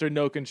filter,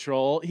 no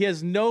control. He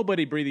has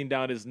nobody breathing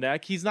down his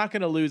neck. He's not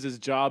going to lose his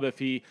job if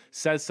he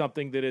says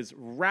something that is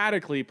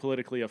radically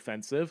politically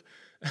offensive.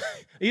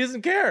 He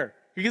doesn't care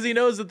because he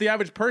knows that the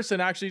average person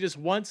actually just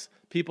wants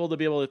people to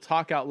be able to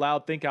talk out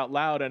loud, think out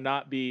loud, and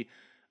not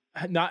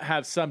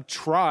have some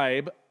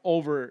tribe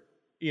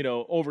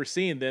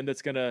overseeing them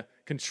that's going to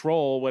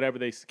control whatever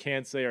they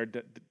can say or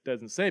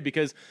doesn't say,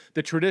 because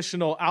the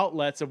traditional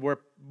outlets of where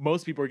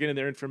most people are getting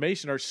their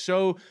information are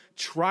so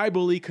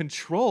tribally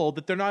controlled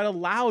that they're not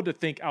allowed to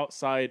think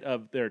outside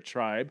of their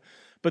tribe.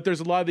 But there's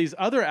a lot of these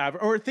other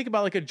or think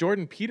about like a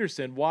Jordan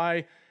Peterson.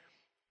 Why,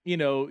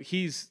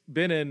 he's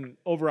been in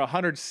over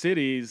 100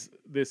 cities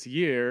this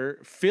year,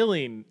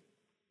 filling,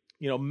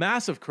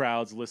 massive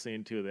crowds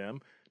listening to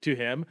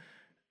him.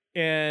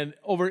 And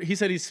he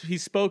said he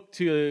spoke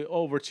to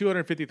over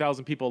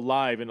 250,000 people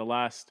live in the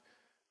last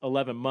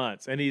 11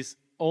 months. And he's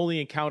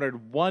only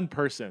encountered one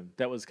person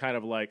that was kind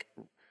of like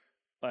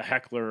a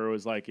heckler or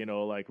was like,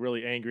 like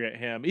really angry at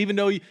him. Even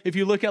though if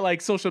you look at like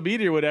social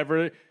media or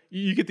whatever,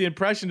 you get the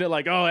impression that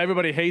like, oh,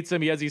 everybody hates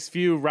him. He has these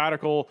few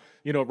radical,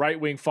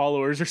 right-wing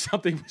followers or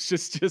something. It's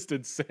just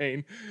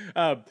insane.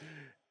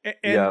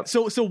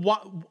 So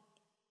what?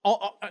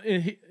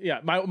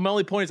 My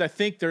only point is I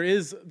think there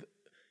is,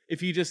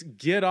 if you just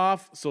get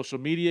off social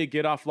media,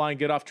 get offline,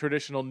 get off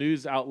traditional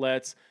news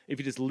outlets, if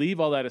you just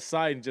leave all that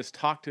aside and just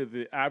talk to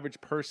the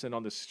average person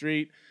on the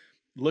street,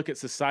 look at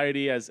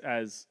society as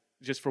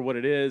just for what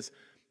it is,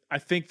 I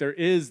think there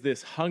is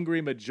this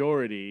hungry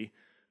majority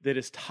that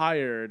is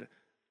tired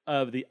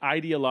of the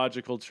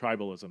ideological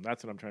tribalism.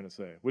 That's what I'm trying to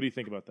say. What do you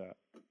think about that?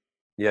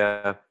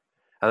 Yeah,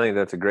 I think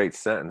that's a great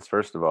sentence,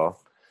 first of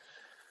all.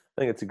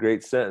 I think it's a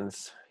great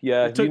sentence.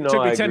 Yeah, took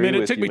me 10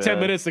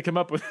 minutes to come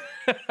up with.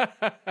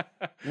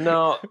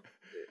 No,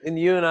 and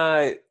you and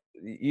I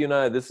you and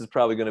I, this is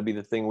probably going to be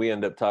the thing we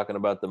end up talking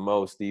about the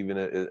most, even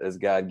as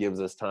God gives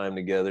us time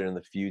together in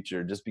the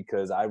future, just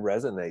because I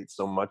resonate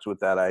so much with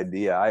that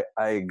idea.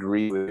 I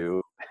agree with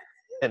you.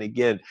 And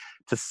again,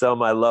 to sell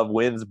my Love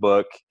Wins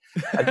book,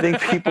 I think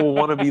people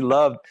want to be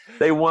loved.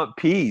 They want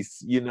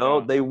peace,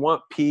 Yeah. they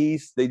want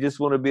peace. They just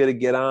want to be able to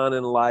get on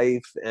in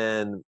life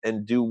and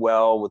do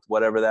well with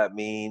whatever that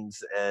means,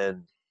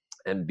 and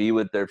be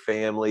with their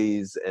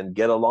families and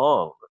get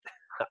along.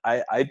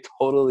 I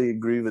totally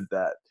agree with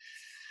that.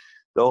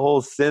 The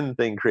whole sin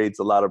thing creates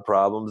a lot of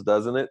problems,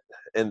 doesn't it?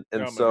 And Oh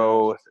my gosh.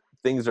 so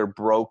things are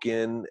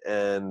broken.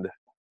 And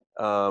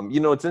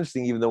it's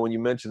interesting, even though when you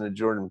mentioned the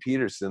Jordan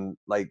Peterson,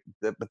 like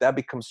that, but that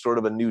becomes sort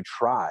of a new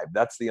tribe.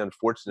 That's the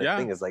unfortunate Yeah.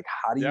 thing, is like,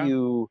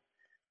 Yeah.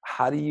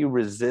 how do you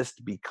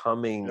resist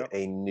becoming Yep.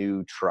 a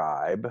new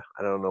tribe?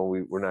 I don't know.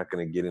 We're not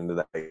going to get into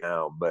that right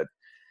now, but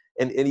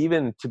and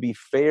even to be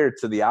fair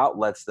to the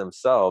outlets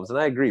themselves, and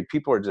I agree,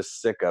 people are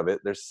just sick of it.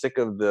 They're sick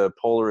of the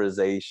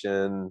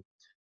polarization.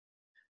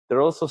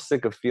 They're also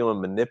sick of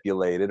feeling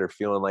manipulated, or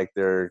feeling like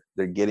they're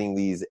getting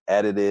these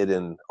edited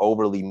and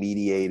overly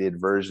mediated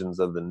versions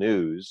of the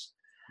news.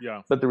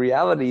 Yeah. But the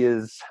reality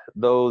is,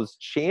 those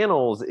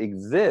channels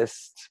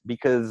exist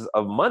because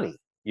of money.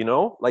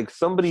 Like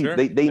somebody, Sure.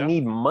 they Yeah.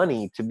 need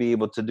money to be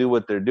able to do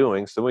what they're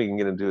doing. So we can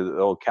get into the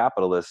old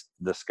capitalist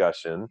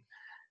discussion.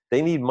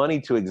 They need money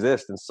to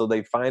exist, and so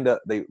they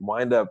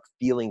wind up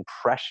feeling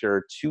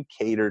pressure to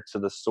cater to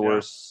the Yeah.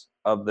 source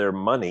of their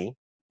money.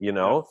 you Yep.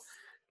 know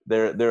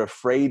they're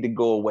afraid to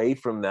go away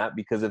from that,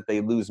 because if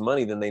they lose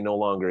money, then they no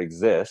longer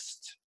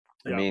exist.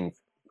 I Yeah. mean,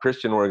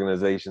 Christian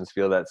organizations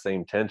feel that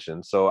same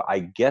tension, so I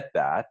get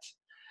that.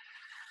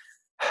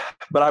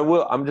 But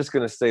I'm just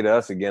going to say to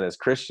us again, as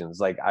Christians,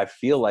 like, I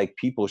feel like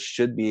people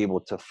should be able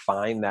to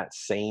find that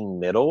same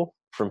middle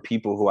from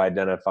people who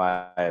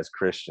identify as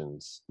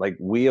Christians. Like,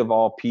 we of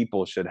all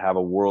people should have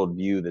a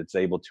worldview that's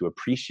able to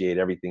appreciate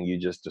everything you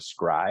just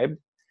described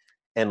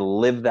and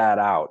live that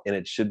out. And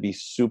it should be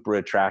super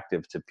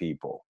attractive to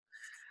people,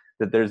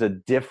 that there's a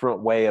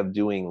different way of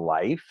doing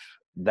life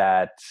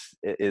that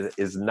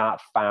is not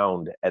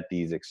found at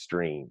these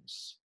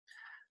extremes.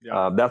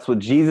 Yeah. That's what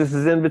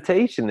Jesus'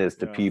 invitation is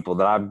to Yeah. people,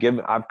 that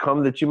I've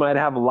come that you might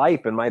have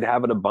life and might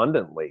have it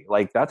abundantly.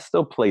 Like, that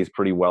still plays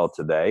pretty well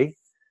today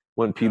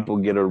when Yeah. people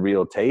get a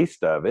real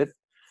taste of it.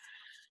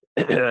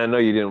 I know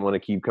you didn't want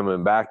to keep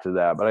coming back to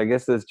that, but I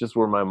guess that's just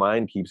where my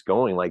mind keeps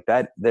going. Like,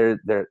 that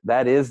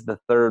is the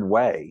third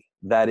way.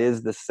 That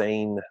is the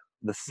same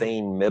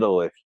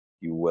middle, if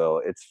you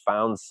will. It's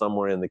found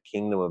somewhere in the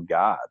kingdom of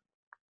God,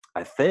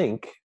 I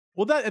think.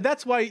 Well,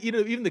 that's why,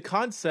 even the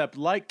concept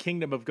like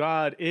kingdom of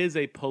God is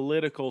a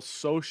political,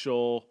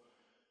 social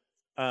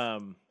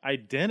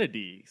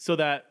identity, so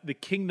that the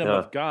kingdom Yeah,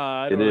 of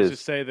God, it or let's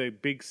just is. say the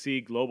big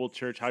C global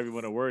church, however you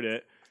want to word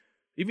it,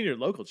 even your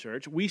local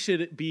church, we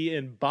should be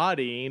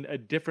embodying a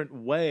different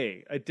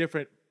way, a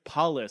different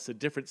polis, a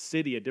different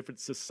city, a different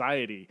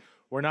society.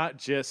 We're not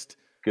just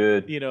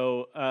Good.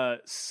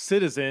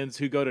 citizens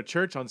who go to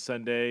church on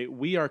Sunday.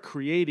 We are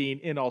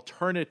creating an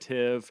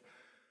alternative,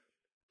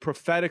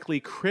 prophetically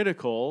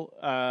critical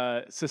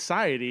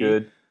society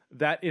Good.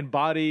 that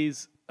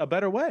embodies a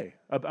better way,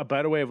 a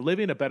better way of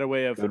living, a better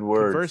way of Good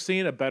words.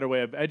 conversing, a better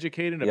way of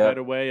educating, a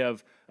better Yep. way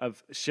of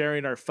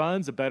sharing our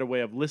funds, a better way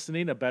of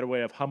listening, a better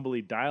way of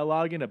humbly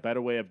dialoguing, a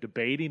better way of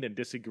debating and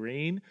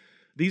disagreeing.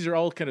 These are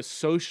all kind of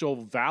social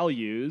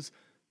values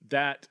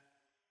that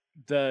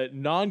the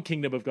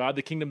non-kingdom of God,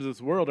 the kingdoms of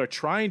this world, are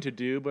trying to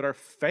do but are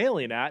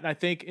failing at. And I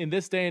think in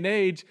this day and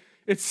age,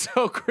 it's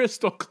so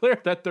crystal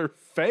clear that they're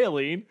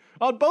failing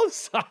on both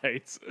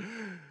sides.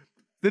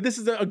 That this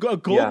is a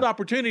golden Yeah.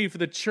 opportunity for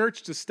the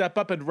church to step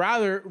up, and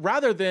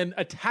rather than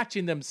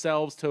attaching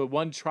themselves to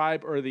one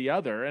tribe or the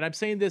other. And I'm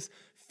saying this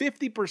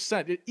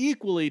 50%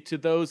 equally to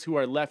those who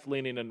are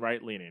left-leaning and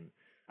right-leaning.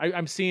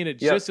 I'm seeing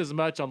it Yep. just as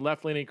much on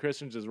left-leaning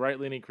Christians as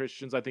right-leaning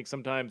Christians. I think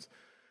sometimes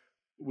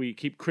we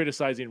keep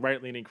criticizing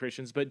right-leaning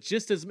Christians, but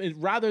just as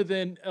rather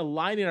than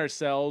aligning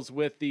ourselves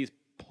with these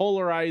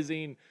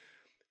polarizing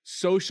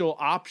social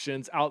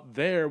options out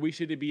there, we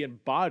should be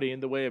embodying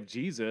the way of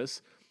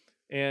Jesus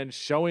and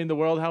showing the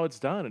world how it's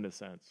done, in a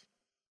sense.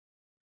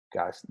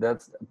 Gosh,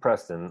 that's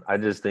Preston. I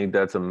just think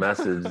that's a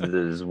message that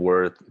is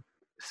worth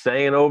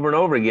saying over and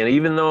over again,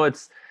 even though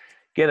it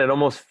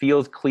almost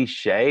feels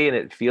cliche, and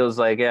it feels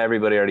like, yeah,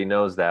 everybody already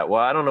knows that.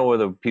 Well, I don't know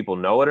whether people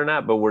know it or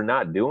not, but we're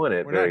not doing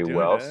it We're not very doing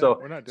well. it. So,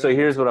 We're not so doing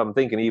it. here's what I'm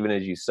thinking, even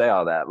as you say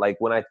all that, like,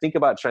 when I think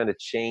about trying to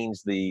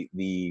change the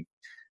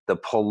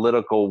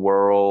political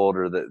world,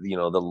 or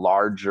the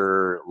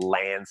larger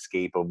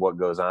landscape of what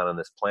goes on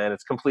this planet,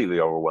 it's completely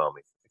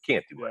overwhelming. I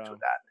can't do much Yeah. with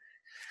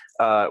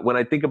that. When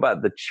I think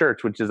about the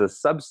church, which is a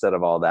subset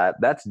of all that,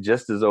 that's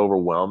just as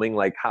overwhelming.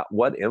 Like,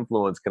 what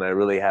influence can I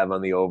really have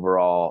on the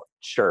overall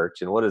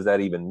church? And what does that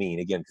even mean?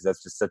 Again, because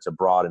that's just such a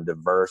broad and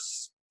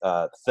diverse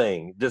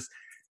thing. Just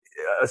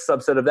a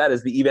subset of that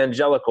is the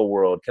evangelical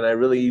world. Can I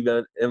really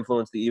even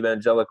influence the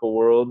evangelical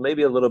world?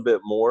 Maybe a little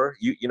bit more.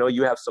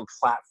 You have some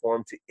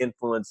platform to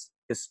influence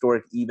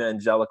historic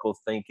evangelical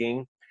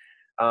thinking.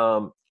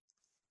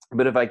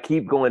 But if I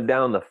keep going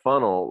down the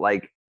funnel,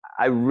 like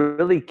I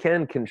really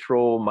can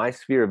control my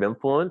sphere of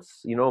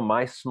influence,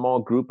 my small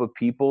group of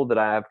people that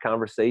I have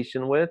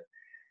conversation with.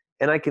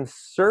 And I can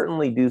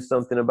certainly do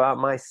something about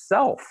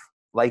myself.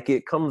 Like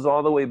it comes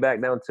all the way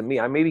back down to me.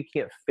 I maybe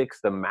can't fix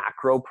the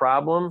macro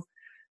problem,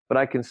 but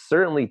I can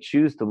certainly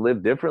choose to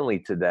live differently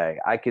today.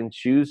 I can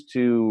choose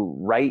to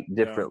write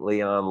Yeah.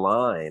 differently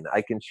online.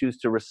 I can choose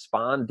to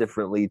respond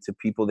differently to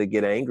people that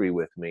get angry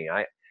with me.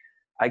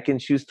 I can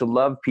choose to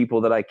love people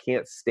that I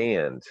can't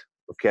stand.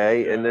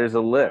 Okay. And Yeah. there's a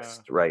Yeah.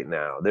 list right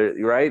now. There,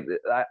 right?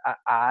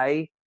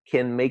 I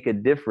can make a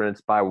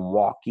difference by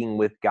walking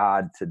with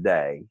God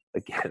today.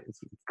 Again, as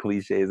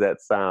cliche as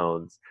that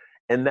sounds.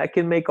 And that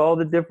can make all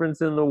the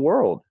difference in the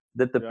world.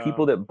 That the Yeah.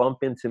 people that bump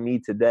into me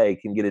today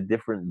can get a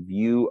different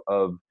view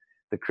of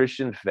the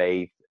Christian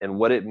faith and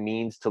what it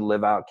means to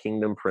live out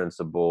kingdom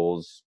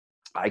principles.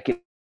 I can,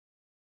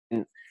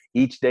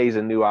 each day is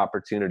a new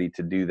opportunity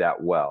to do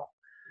that well.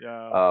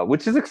 Yeah.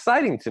 Which is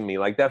exciting to me.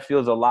 Like that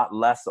feels a lot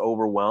less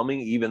overwhelming,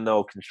 even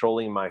though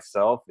controlling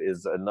myself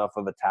is enough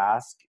of a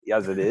task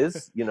as it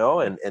is,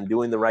 and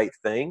doing the right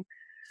thing.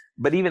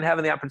 But even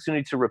having the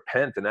opportunity to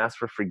repent and ask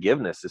for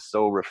forgiveness is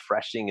so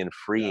refreshing and Yeah.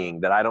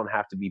 freeing that I don't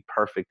have to be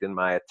perfect in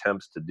my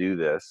attempts to do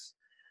this.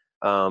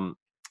 Um,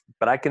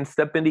 but I can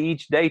step into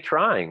each day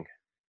trying.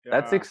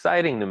 That's Yeah.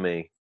 exciting to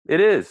me. It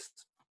is.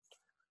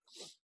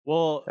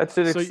 Well, That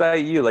should so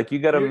excite you. Like you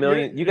got you're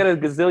you got a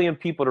gazillion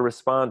people to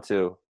respond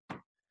to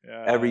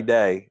every yeah.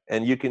 day,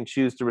 and you can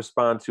choose to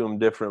respond to them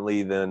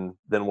differently than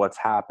what's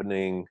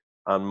happening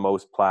on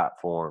most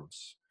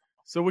platforms.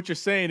 So what you're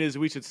saying is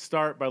we should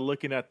start by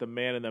looking at the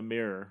man in the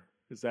mirror.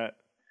 Is that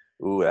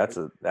Ooh,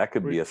 that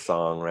could we- be a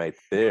song right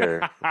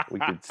there. We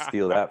could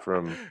steal that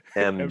from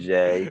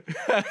MJ. We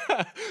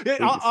could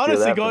steal Honestly,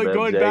 that from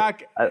going MJ.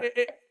 back,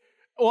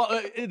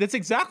 that's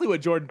exactly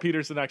what Jordan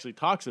Peterson actually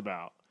talks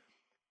about.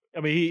 I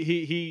mean,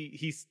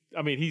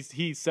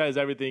 he says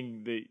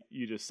everything that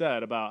you just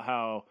said about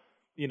how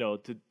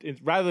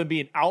rather than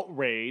being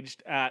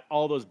outraged at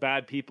all those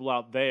bad people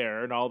out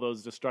there and all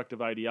those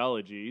destructive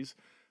ideologies,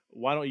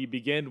 why don't you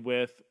begin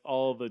with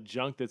all the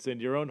junk that's in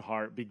your own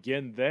heart,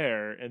 begin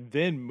there, and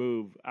then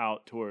move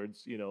out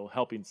towards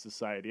helping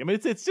society. I mean,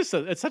 it's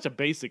such a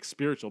basic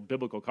spiritual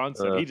biblical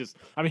concept. uh,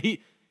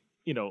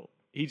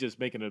 He's just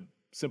making a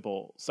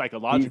simple he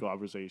psychological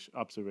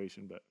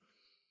observation, but.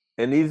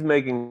 and he's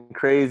making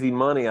crazy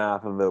money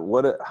off of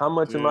it. How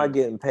much am I Dude.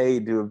 getting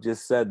paid to have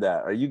just said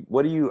that? Are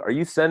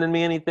you sending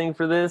me anything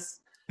for this?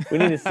 We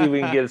need to see if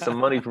we can get some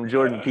money from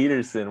Jordan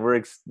Peterson.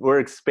 We're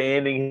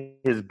expanding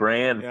his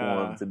brand for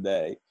him Yeah.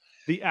 today.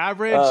 The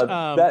average,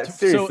 That so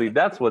seriously,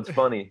 that's what's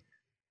funny.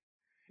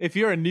 if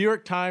you're a New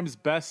York Times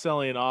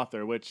best-selling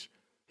author, which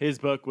his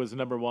book was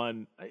number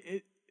one,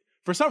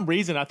 for some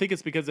reason, I think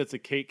it's because it's a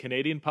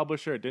Canadian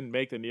publisher. It didn't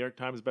make the New York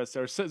Times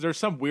bestseller. So there's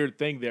some weird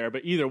thing there,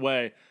 but either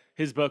way,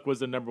 his book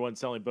was the number one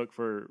selling book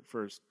for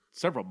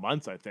several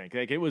months. I think I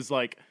think it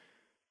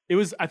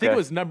Okay.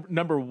 was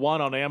number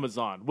one on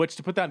Amazon. Which,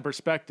 to put that in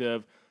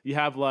perspective, you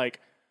have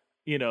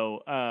you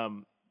know,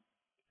 um,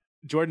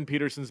 Jordan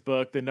Peterson's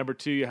book. Then number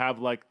two, you have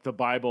the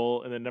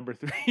Bible, and then number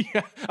three.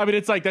 I mean,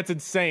 it's that's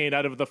insane.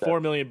 Out of the 4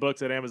 million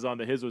books at Amazon,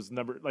 that his was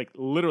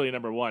literally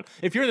number one.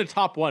 If you're in the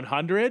top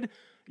 100,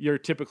 you're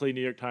typically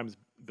New York Times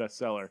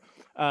bestseller.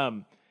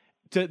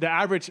 To the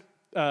average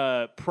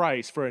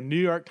price for a New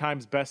York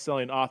Times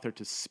bestselling author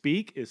to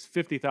speak is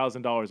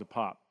 $50,000 a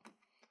pop.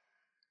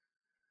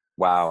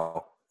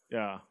 Wow.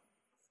 Yeah.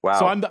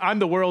 So Wow. I'm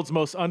the world's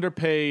most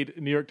underpaid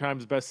New York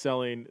Times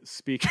best-selling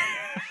speaker.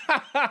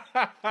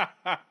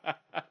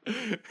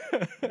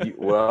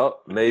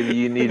 Well, maybe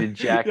you need to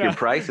jack your Yeah.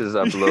 prices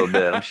up a little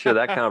bit. I'm sure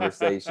that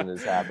conversation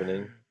is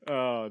happening.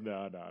 Oh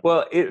no, no, no.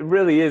 Well, it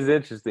really is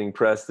interesting,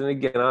 Preston.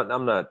 Again,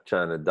 I'm not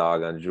trying to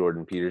dog on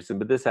Jordan Peterson,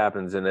 but this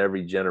happens in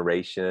every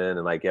generation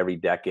and every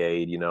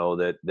decade,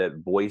 that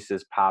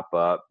voices pop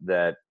up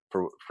that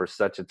for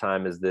such a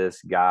time as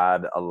this,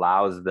 God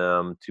allows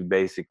them to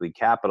basically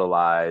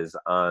capitalize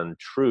on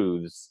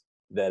truths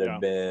that have Yeah,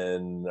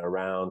 been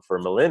around for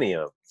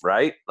millennia,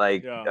 right?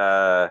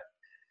 yeah,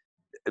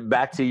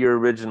 Back to your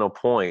original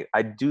point,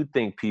 I do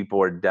think people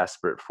are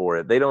desperate for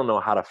it. They don't know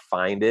how to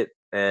find it,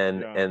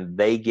 and yeah, and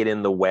they get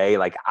in the way.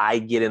 Like I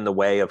get in the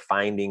way of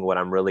finding what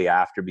I'm really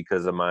after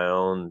because of my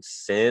own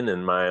sin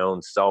and my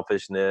own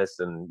selfishness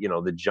and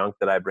the junk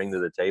that I bring to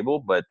the table.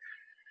 But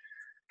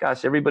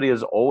gosh, everybody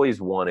has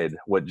always wanted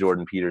what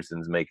Jordan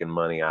Peterson's making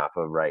money off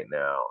of right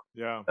now.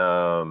 yeah,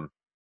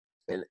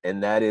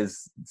 And that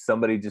is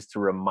somebody just to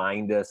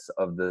remind us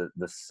of the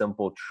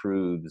simple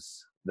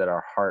truths that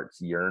our hearts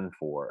yearn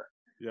for.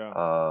 yeah,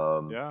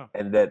 yeah,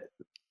 And that,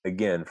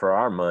 again, for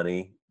our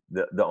money,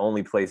 the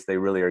only place they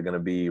really are going to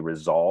be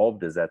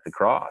resolved is at the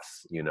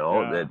cross. yeah,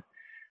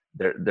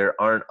 That there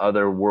aren't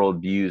other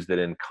worldviews that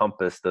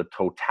encompass the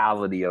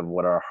totality of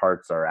what our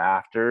hearts are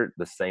after,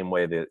 the same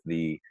way that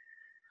the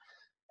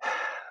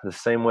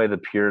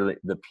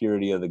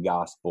purity of the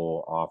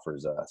gospel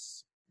offers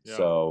us. yeah,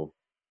 So,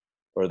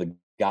 or the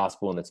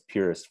gospel in its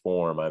purest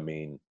form. I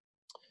mean,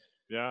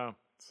 yeah.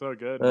 So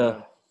good, uh,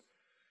 man.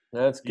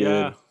 That's Yeah.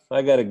 good.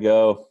 I gotta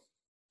go.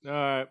 All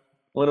right.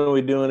 When are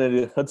we doing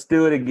it? Let's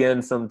do it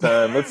again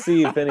sometime. Let's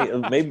see if any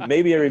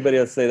maybe everybody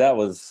will say that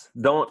was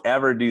don't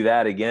ever do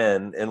that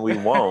again, and we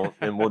won't,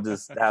 and we'll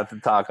just have to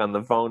talk on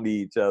the phone to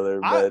each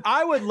other. But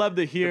I would love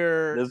to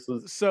hear. this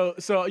was So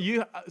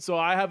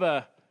I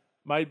have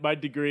my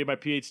degree, my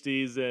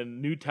PhDs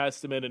in New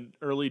Testament and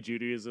early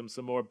Judaism,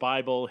 some more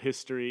Bible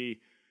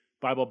history,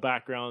 Bible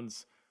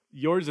backgrounds.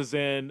 Yours is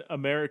in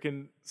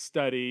American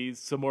studies,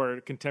 some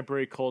more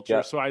contemporary culture.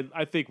 yeah. So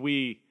I think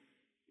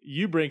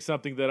you bring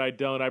something that I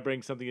don't, I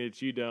bring something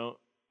that you don't.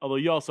 Although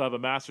you also have a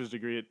master's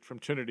degree from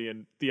Trinity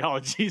in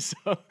theology, so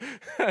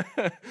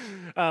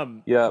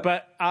Yeah.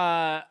 but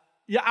yeah,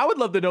 I would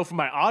love to know from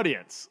my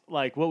audience,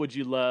 like, what would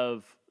you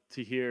love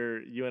to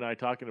hear you and I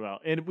talking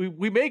about? And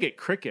we may get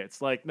crickets,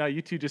 like, no,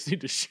 you two just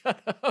need to shut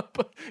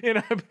up.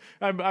 And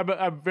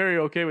I'm very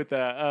okay with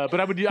that. But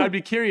I'd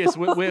be curious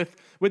with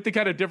the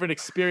kind of different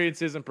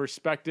experiences and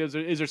perspectives.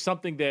 Is there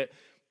something that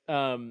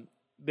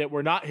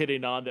we're not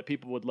hitting on that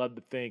people would love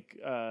to think,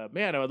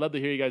 man, I would love to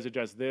hear you guys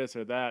address this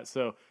or that.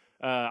 So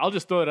I'll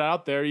just throw it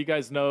out there. You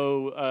guys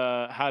know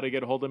how to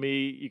get a hold of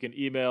me. You can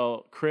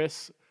email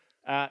Chris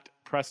at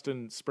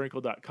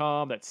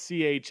PrestonSprinkle.com. That's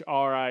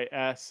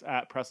CHRIS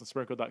at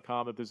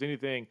PrestonSprinkle.com. If there's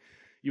anything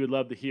you would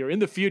love to hear in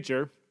the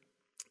future,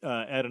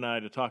 Ed and I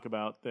to talk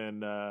about,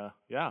 then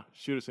yeah,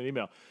 shoot us an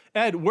email.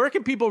 Ed, where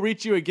can people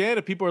reach you again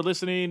if people are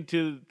listening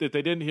to that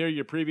they didn't hear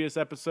your previous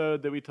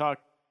episode that we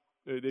talked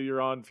that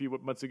you're on a few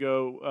months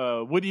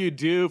ago? What do you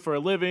do for a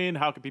living?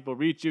 How can people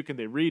reach you? Can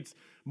they read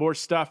more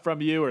stuff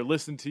from you or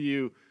listen to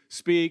you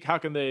speak? How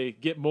can they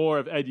get more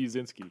of Ed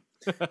Uszynski?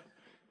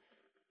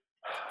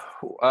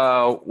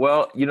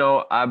 Well,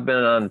 I've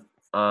been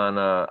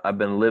I've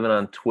been living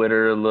on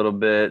Twitter a little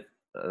bit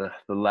the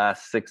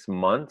last 6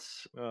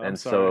 months, I'm and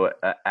sorry.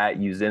 so at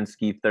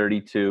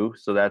Uszynski32,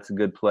 so that's a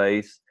good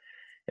place.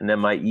 And then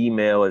my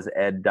email is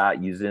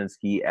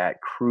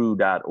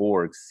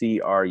ed.uszynski@cru.org,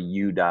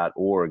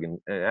 CRU.org. And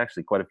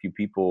actually, quite a few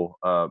people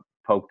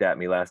poked at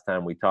me last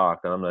time we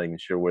talked, and I'm not even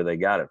sure where they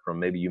got it from.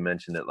 Maybe you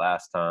mentioned it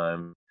last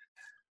time.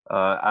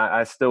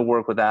 I still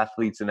work with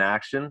Athletes in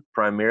Action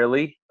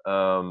primarily.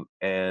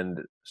 And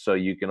so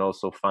you can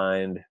also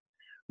find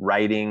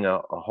writing,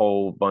 a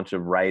whole bunch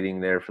of writing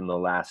there from the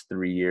last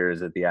 3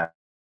 years at the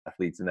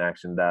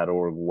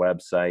athletesinaction.org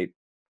website.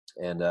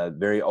 And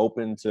very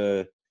open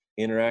to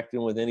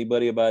interacting with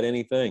anybody about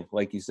anything.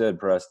 Like you said,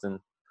 Preston,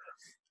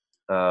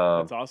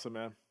 That's awesome,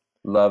 man.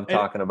 love And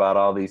talking about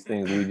all these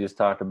things we just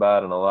talked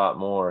about and a lot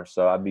more.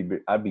 So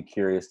I'd be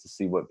curious to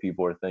see what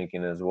people are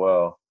thinking as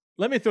well.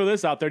 let me throw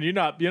this out there. You're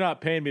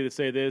not paying me to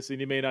say this, and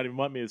you may not even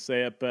want me to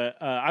say it,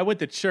 but I went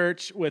to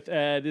church with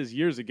Ed this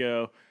years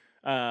ago,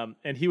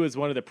 and he was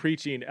one of the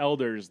preaching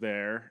elders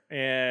there.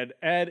 And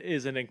Ed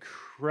is an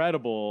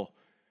incredible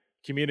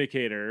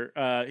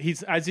communicator.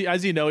 He's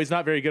as you know, he's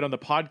not very good on the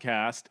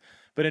podcast,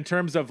 but in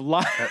terms of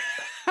live,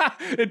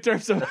 in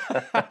terms of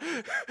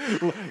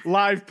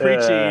live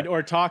preaching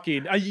or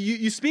talking,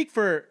 you speak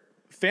for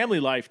family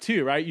life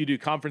too, right? You do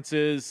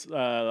conferences,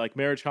 like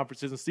marriage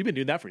conferences, and so you've been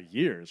doing that for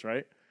years,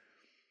 right?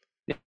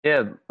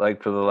 Yeah,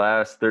 like for the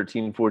last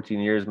 13, 14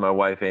 years, my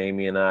wife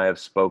Amy and I have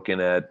spoken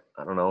at,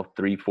 I don't know,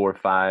 3, 4,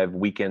 5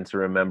 Weekend to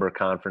Remember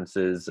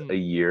conferences a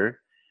year,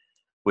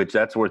 which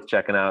that's worth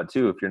checking out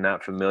too. If you're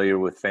not familiar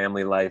with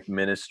Family Life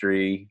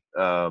Ministry,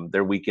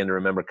 their Weekend to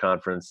Remember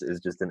conference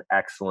is just an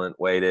excellent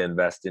way to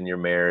invest in your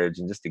marriage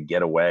and just to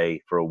get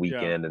away for a Yeah.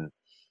 weekend and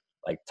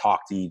like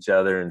talk to each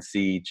other and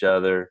see each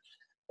other.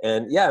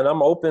 And yeah, and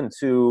I'm open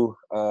to,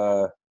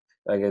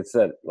 like you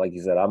said,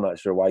 I'm not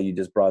sure why you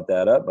just brought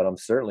that up, but I'm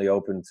certainly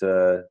open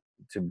to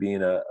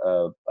being a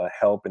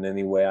help in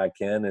any way I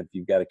can. If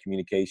you've got a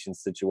communication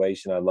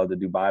situation, I love to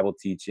do Bible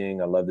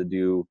teaching. I love to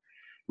do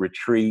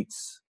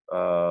retreats.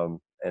 And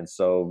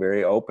so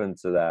very open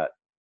to that.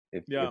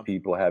 If Yeah.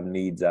 people have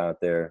needs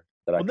out there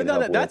that I Well, can no,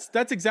 help with.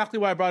 that's exactly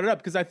why I brought it up,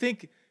 because I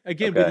think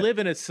again we Okay. live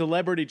in a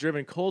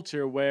celebrity-driven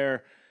culture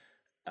where,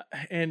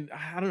 and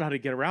I don't know how to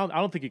get around. I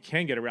don't think you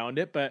can get around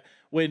it, but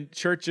when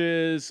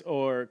churches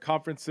or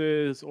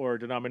conferences or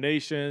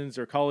denominations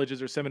or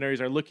colleges or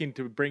seminaries are looking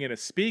to bring in a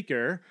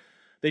speaker,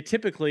 they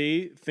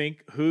typically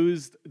think,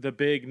 who's the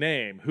big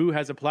name, who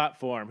has a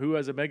platform, who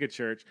has a mega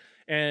church,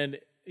 and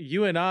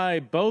you and I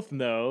both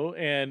know,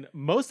 and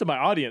most of my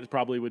audience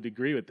probably would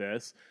agree with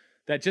this,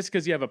 that just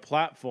because you have a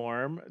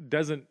platform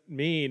doesn't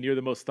mean you're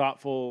the most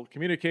thoughtful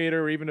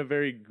communicator or even a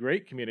very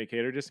great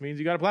communicator. It just means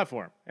you got a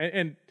platform.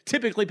 And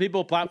typically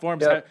people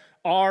platforms Yep.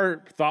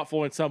 are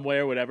thoughtful in some way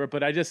or whatever.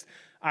 But I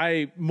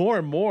more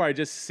and more, I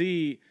just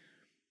see,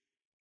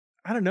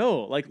 I don't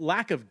know, like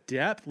lack of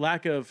depth,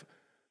 lack of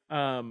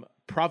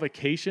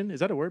provocation. Is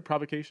that a word?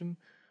 Provocation?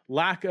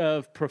 Lack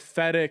of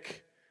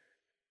prophetic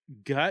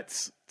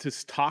guts to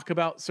talk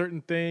about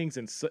certain things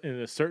in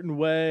a certain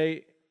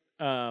way.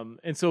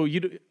 And so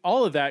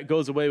all of that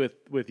goes away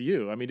with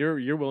you. I mean,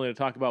 you're willing to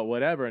talk about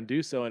whatever and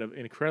do so in an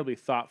incredibly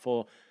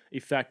thoughtful,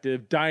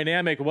 effective,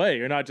 dynamic way.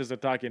 You're not just a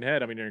talking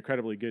head. I mean, you're an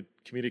incredibly good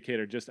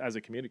communicator just as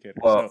a communicator.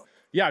 Well, so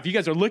yeah, if you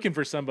guys are looking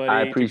for I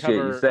somebody to appreciate you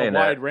cover a saying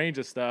wide that. range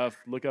of stuff,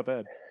 look up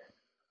Ed.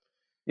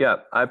 Yeah,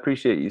 I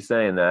appreciate you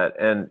saying that.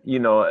 And,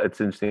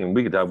 it's interesting.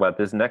 We could talk about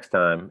this next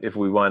time if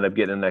we wind up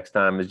getting it next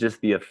time, is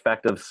just the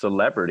effect of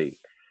celebrity.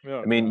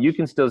 Oh, I mean, gosh. you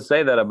can still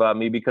say that about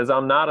me because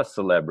I'm not a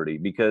celebrity,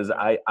 because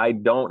I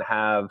don't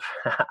have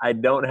I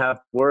don't have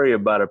to worry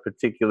about a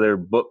particular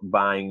book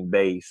buying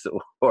base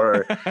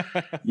or,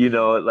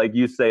 like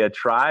you say, a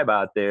tribe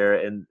out there.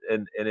 And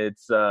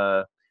it's,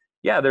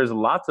 there's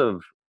lots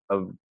of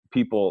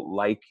people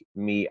like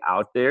me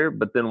out there.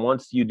 But then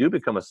once you do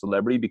become a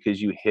celebrity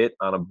because you hit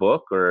on a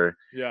book or,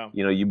 Yeah.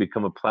 you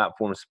become a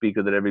platform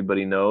speaker that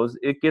everybody knows,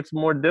 it gets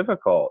more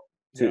difficult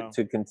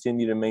to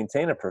continue to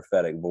maintain a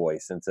prophetic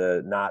voice and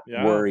to not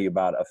worry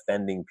about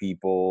offending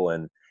people.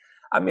 And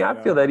I mean,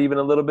 I feel that even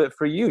a little bit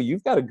for you.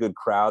 You've got a good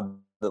crowd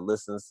that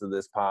listens to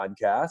this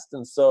podcast.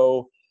 And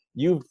so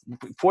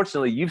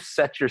fortunately, you've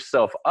set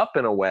yourself up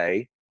in a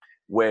way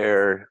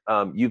where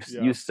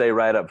you say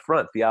right up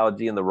front,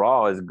 Theology in the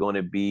Raw is going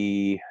to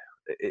be,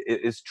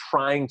 is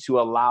trying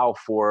to allow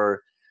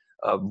for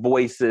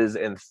voices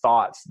and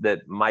thoughts that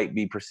might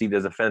be perceived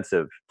as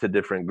offensive to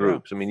different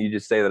groups. I mean, you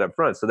just say that up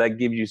front. So that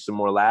gives you some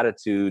more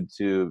latitude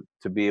to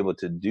be able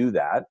to do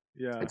that.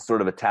 Yeah. It's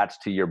sort of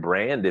attached to your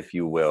brand, if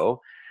you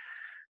will.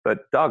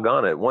 But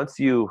doggone it, once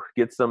you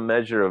get some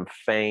measure of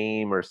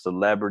fame or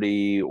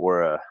celebrity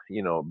or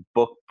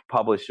book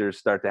publishers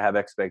start to have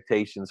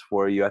expectations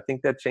for you, I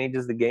think that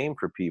changes the game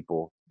for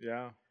people.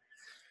 Yeah.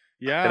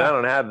 And I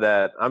don't have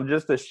that. I'm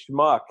just a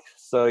schmuck.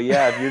 So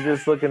yeah, if you're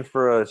just looking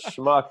for a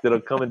schmuck that'll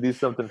come and do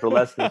something for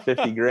less than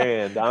 50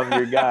 grand, I'm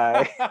your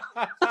guy.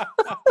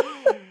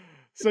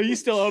 So you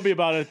still owe me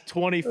about a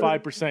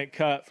 25%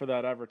 cut for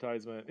that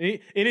advertisement.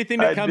 Anything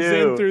that comes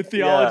in through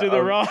Theology of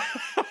the Raw.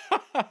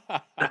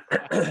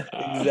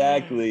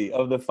 Exactly.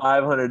 Of the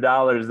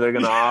 $500 they're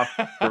going to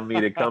offer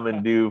me to come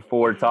and do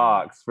 4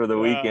 talks for the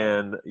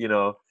weekend,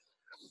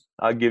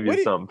 I'll give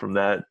you something from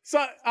that.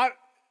 So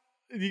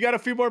you got a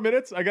few more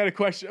minutes? I got a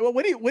question. Well,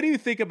 what do you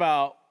think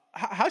about,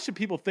 how should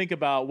people think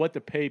about what to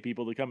pay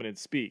people to come in and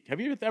speak?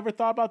 Have you ever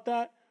thought about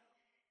that?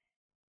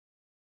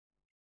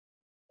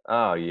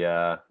 Oh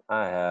yeah,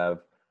 I have.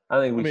 I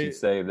think we should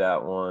save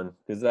that one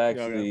because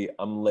actually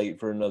I'm late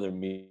for another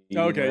meeting.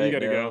 Okay, you got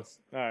to now. go.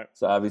 All right.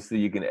 So obviously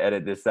you can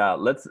edit this out.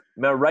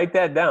 Now write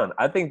that down.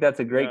 I think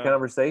that's a great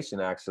conversation.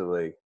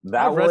 Actually,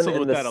 that one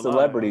and the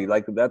celebrity,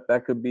 like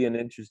that could be an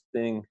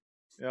interesting.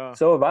 Yeah.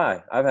 So have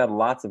I. I've had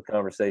lots of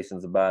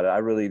conversations about it. I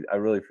really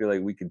feel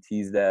like we could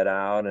tease that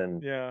out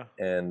and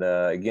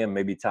again,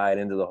 maybe tie it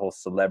into the whole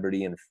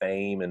celebrity and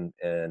fame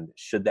and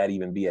should that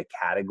even be a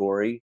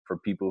category for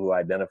people who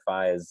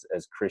identify as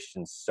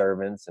Christian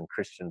servants and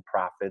Christian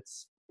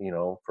prophets,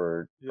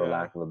 for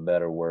lack of a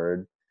better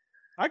word.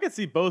 I can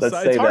see both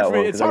sides. It's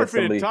hard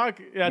for me to talk.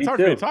 Yeah, it's hard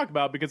for me to talk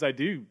about because I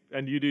do,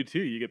 and you do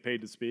too. You get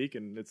paid to speak,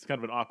 and it's kind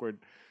of an awkward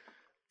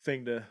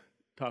thing to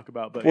talk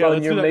about. But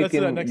and you're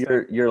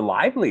making your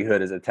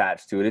livelihood is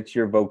attached to it. It's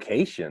your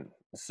vocation.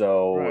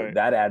 So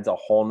that adds a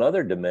whole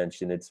nother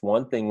dimension. It's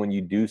one thing when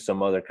you do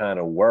some other kind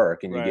of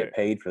work and you get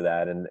paid for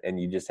that and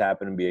you just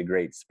happen to be a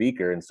great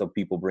speaker. And so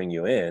people bring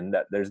you in,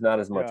 that there's not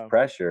as much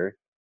pressure,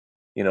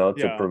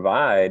 to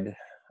provide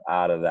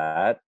out of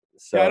that.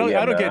 So I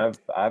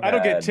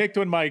don't get ticked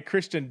when my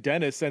Christian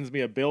dentist sends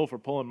me a bill for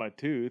pulling my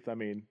tooth. I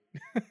mean,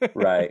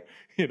 right.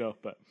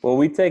 But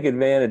we take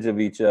advantage of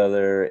each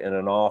other in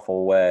an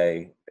awful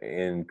way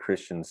in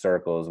Christian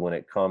circles when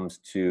it comes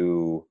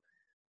to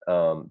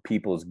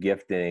people's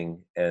gifting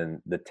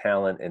and the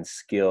talent and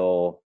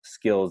skills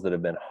that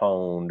have been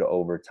honed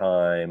over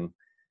time.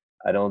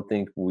 I don't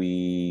think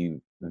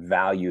we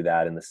value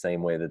that in the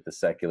same way that the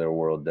secular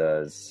world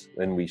does,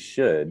 and we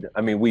should.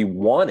 I mean, we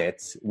want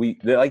it.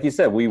 Like you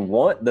said, we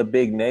want the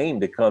big name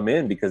to come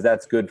in because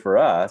that's good for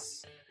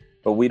us,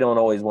 but we don't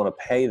always want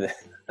to pay them.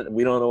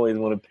 We don't always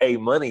want to pay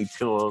money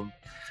to them.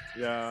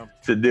 Yeah.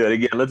 To do it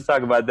again. Let's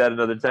talk about that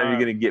another time. You're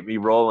going to get me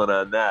rolling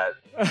on that,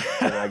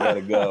 and I got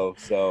to go.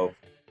 So,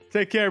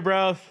 take care,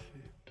 bro.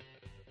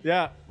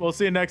 Yeah, we'll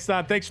see you next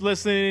time. Thanks for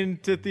listening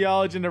to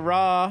Theology in the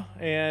Raw,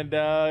 and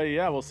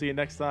we'll see you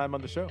next time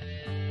on the show.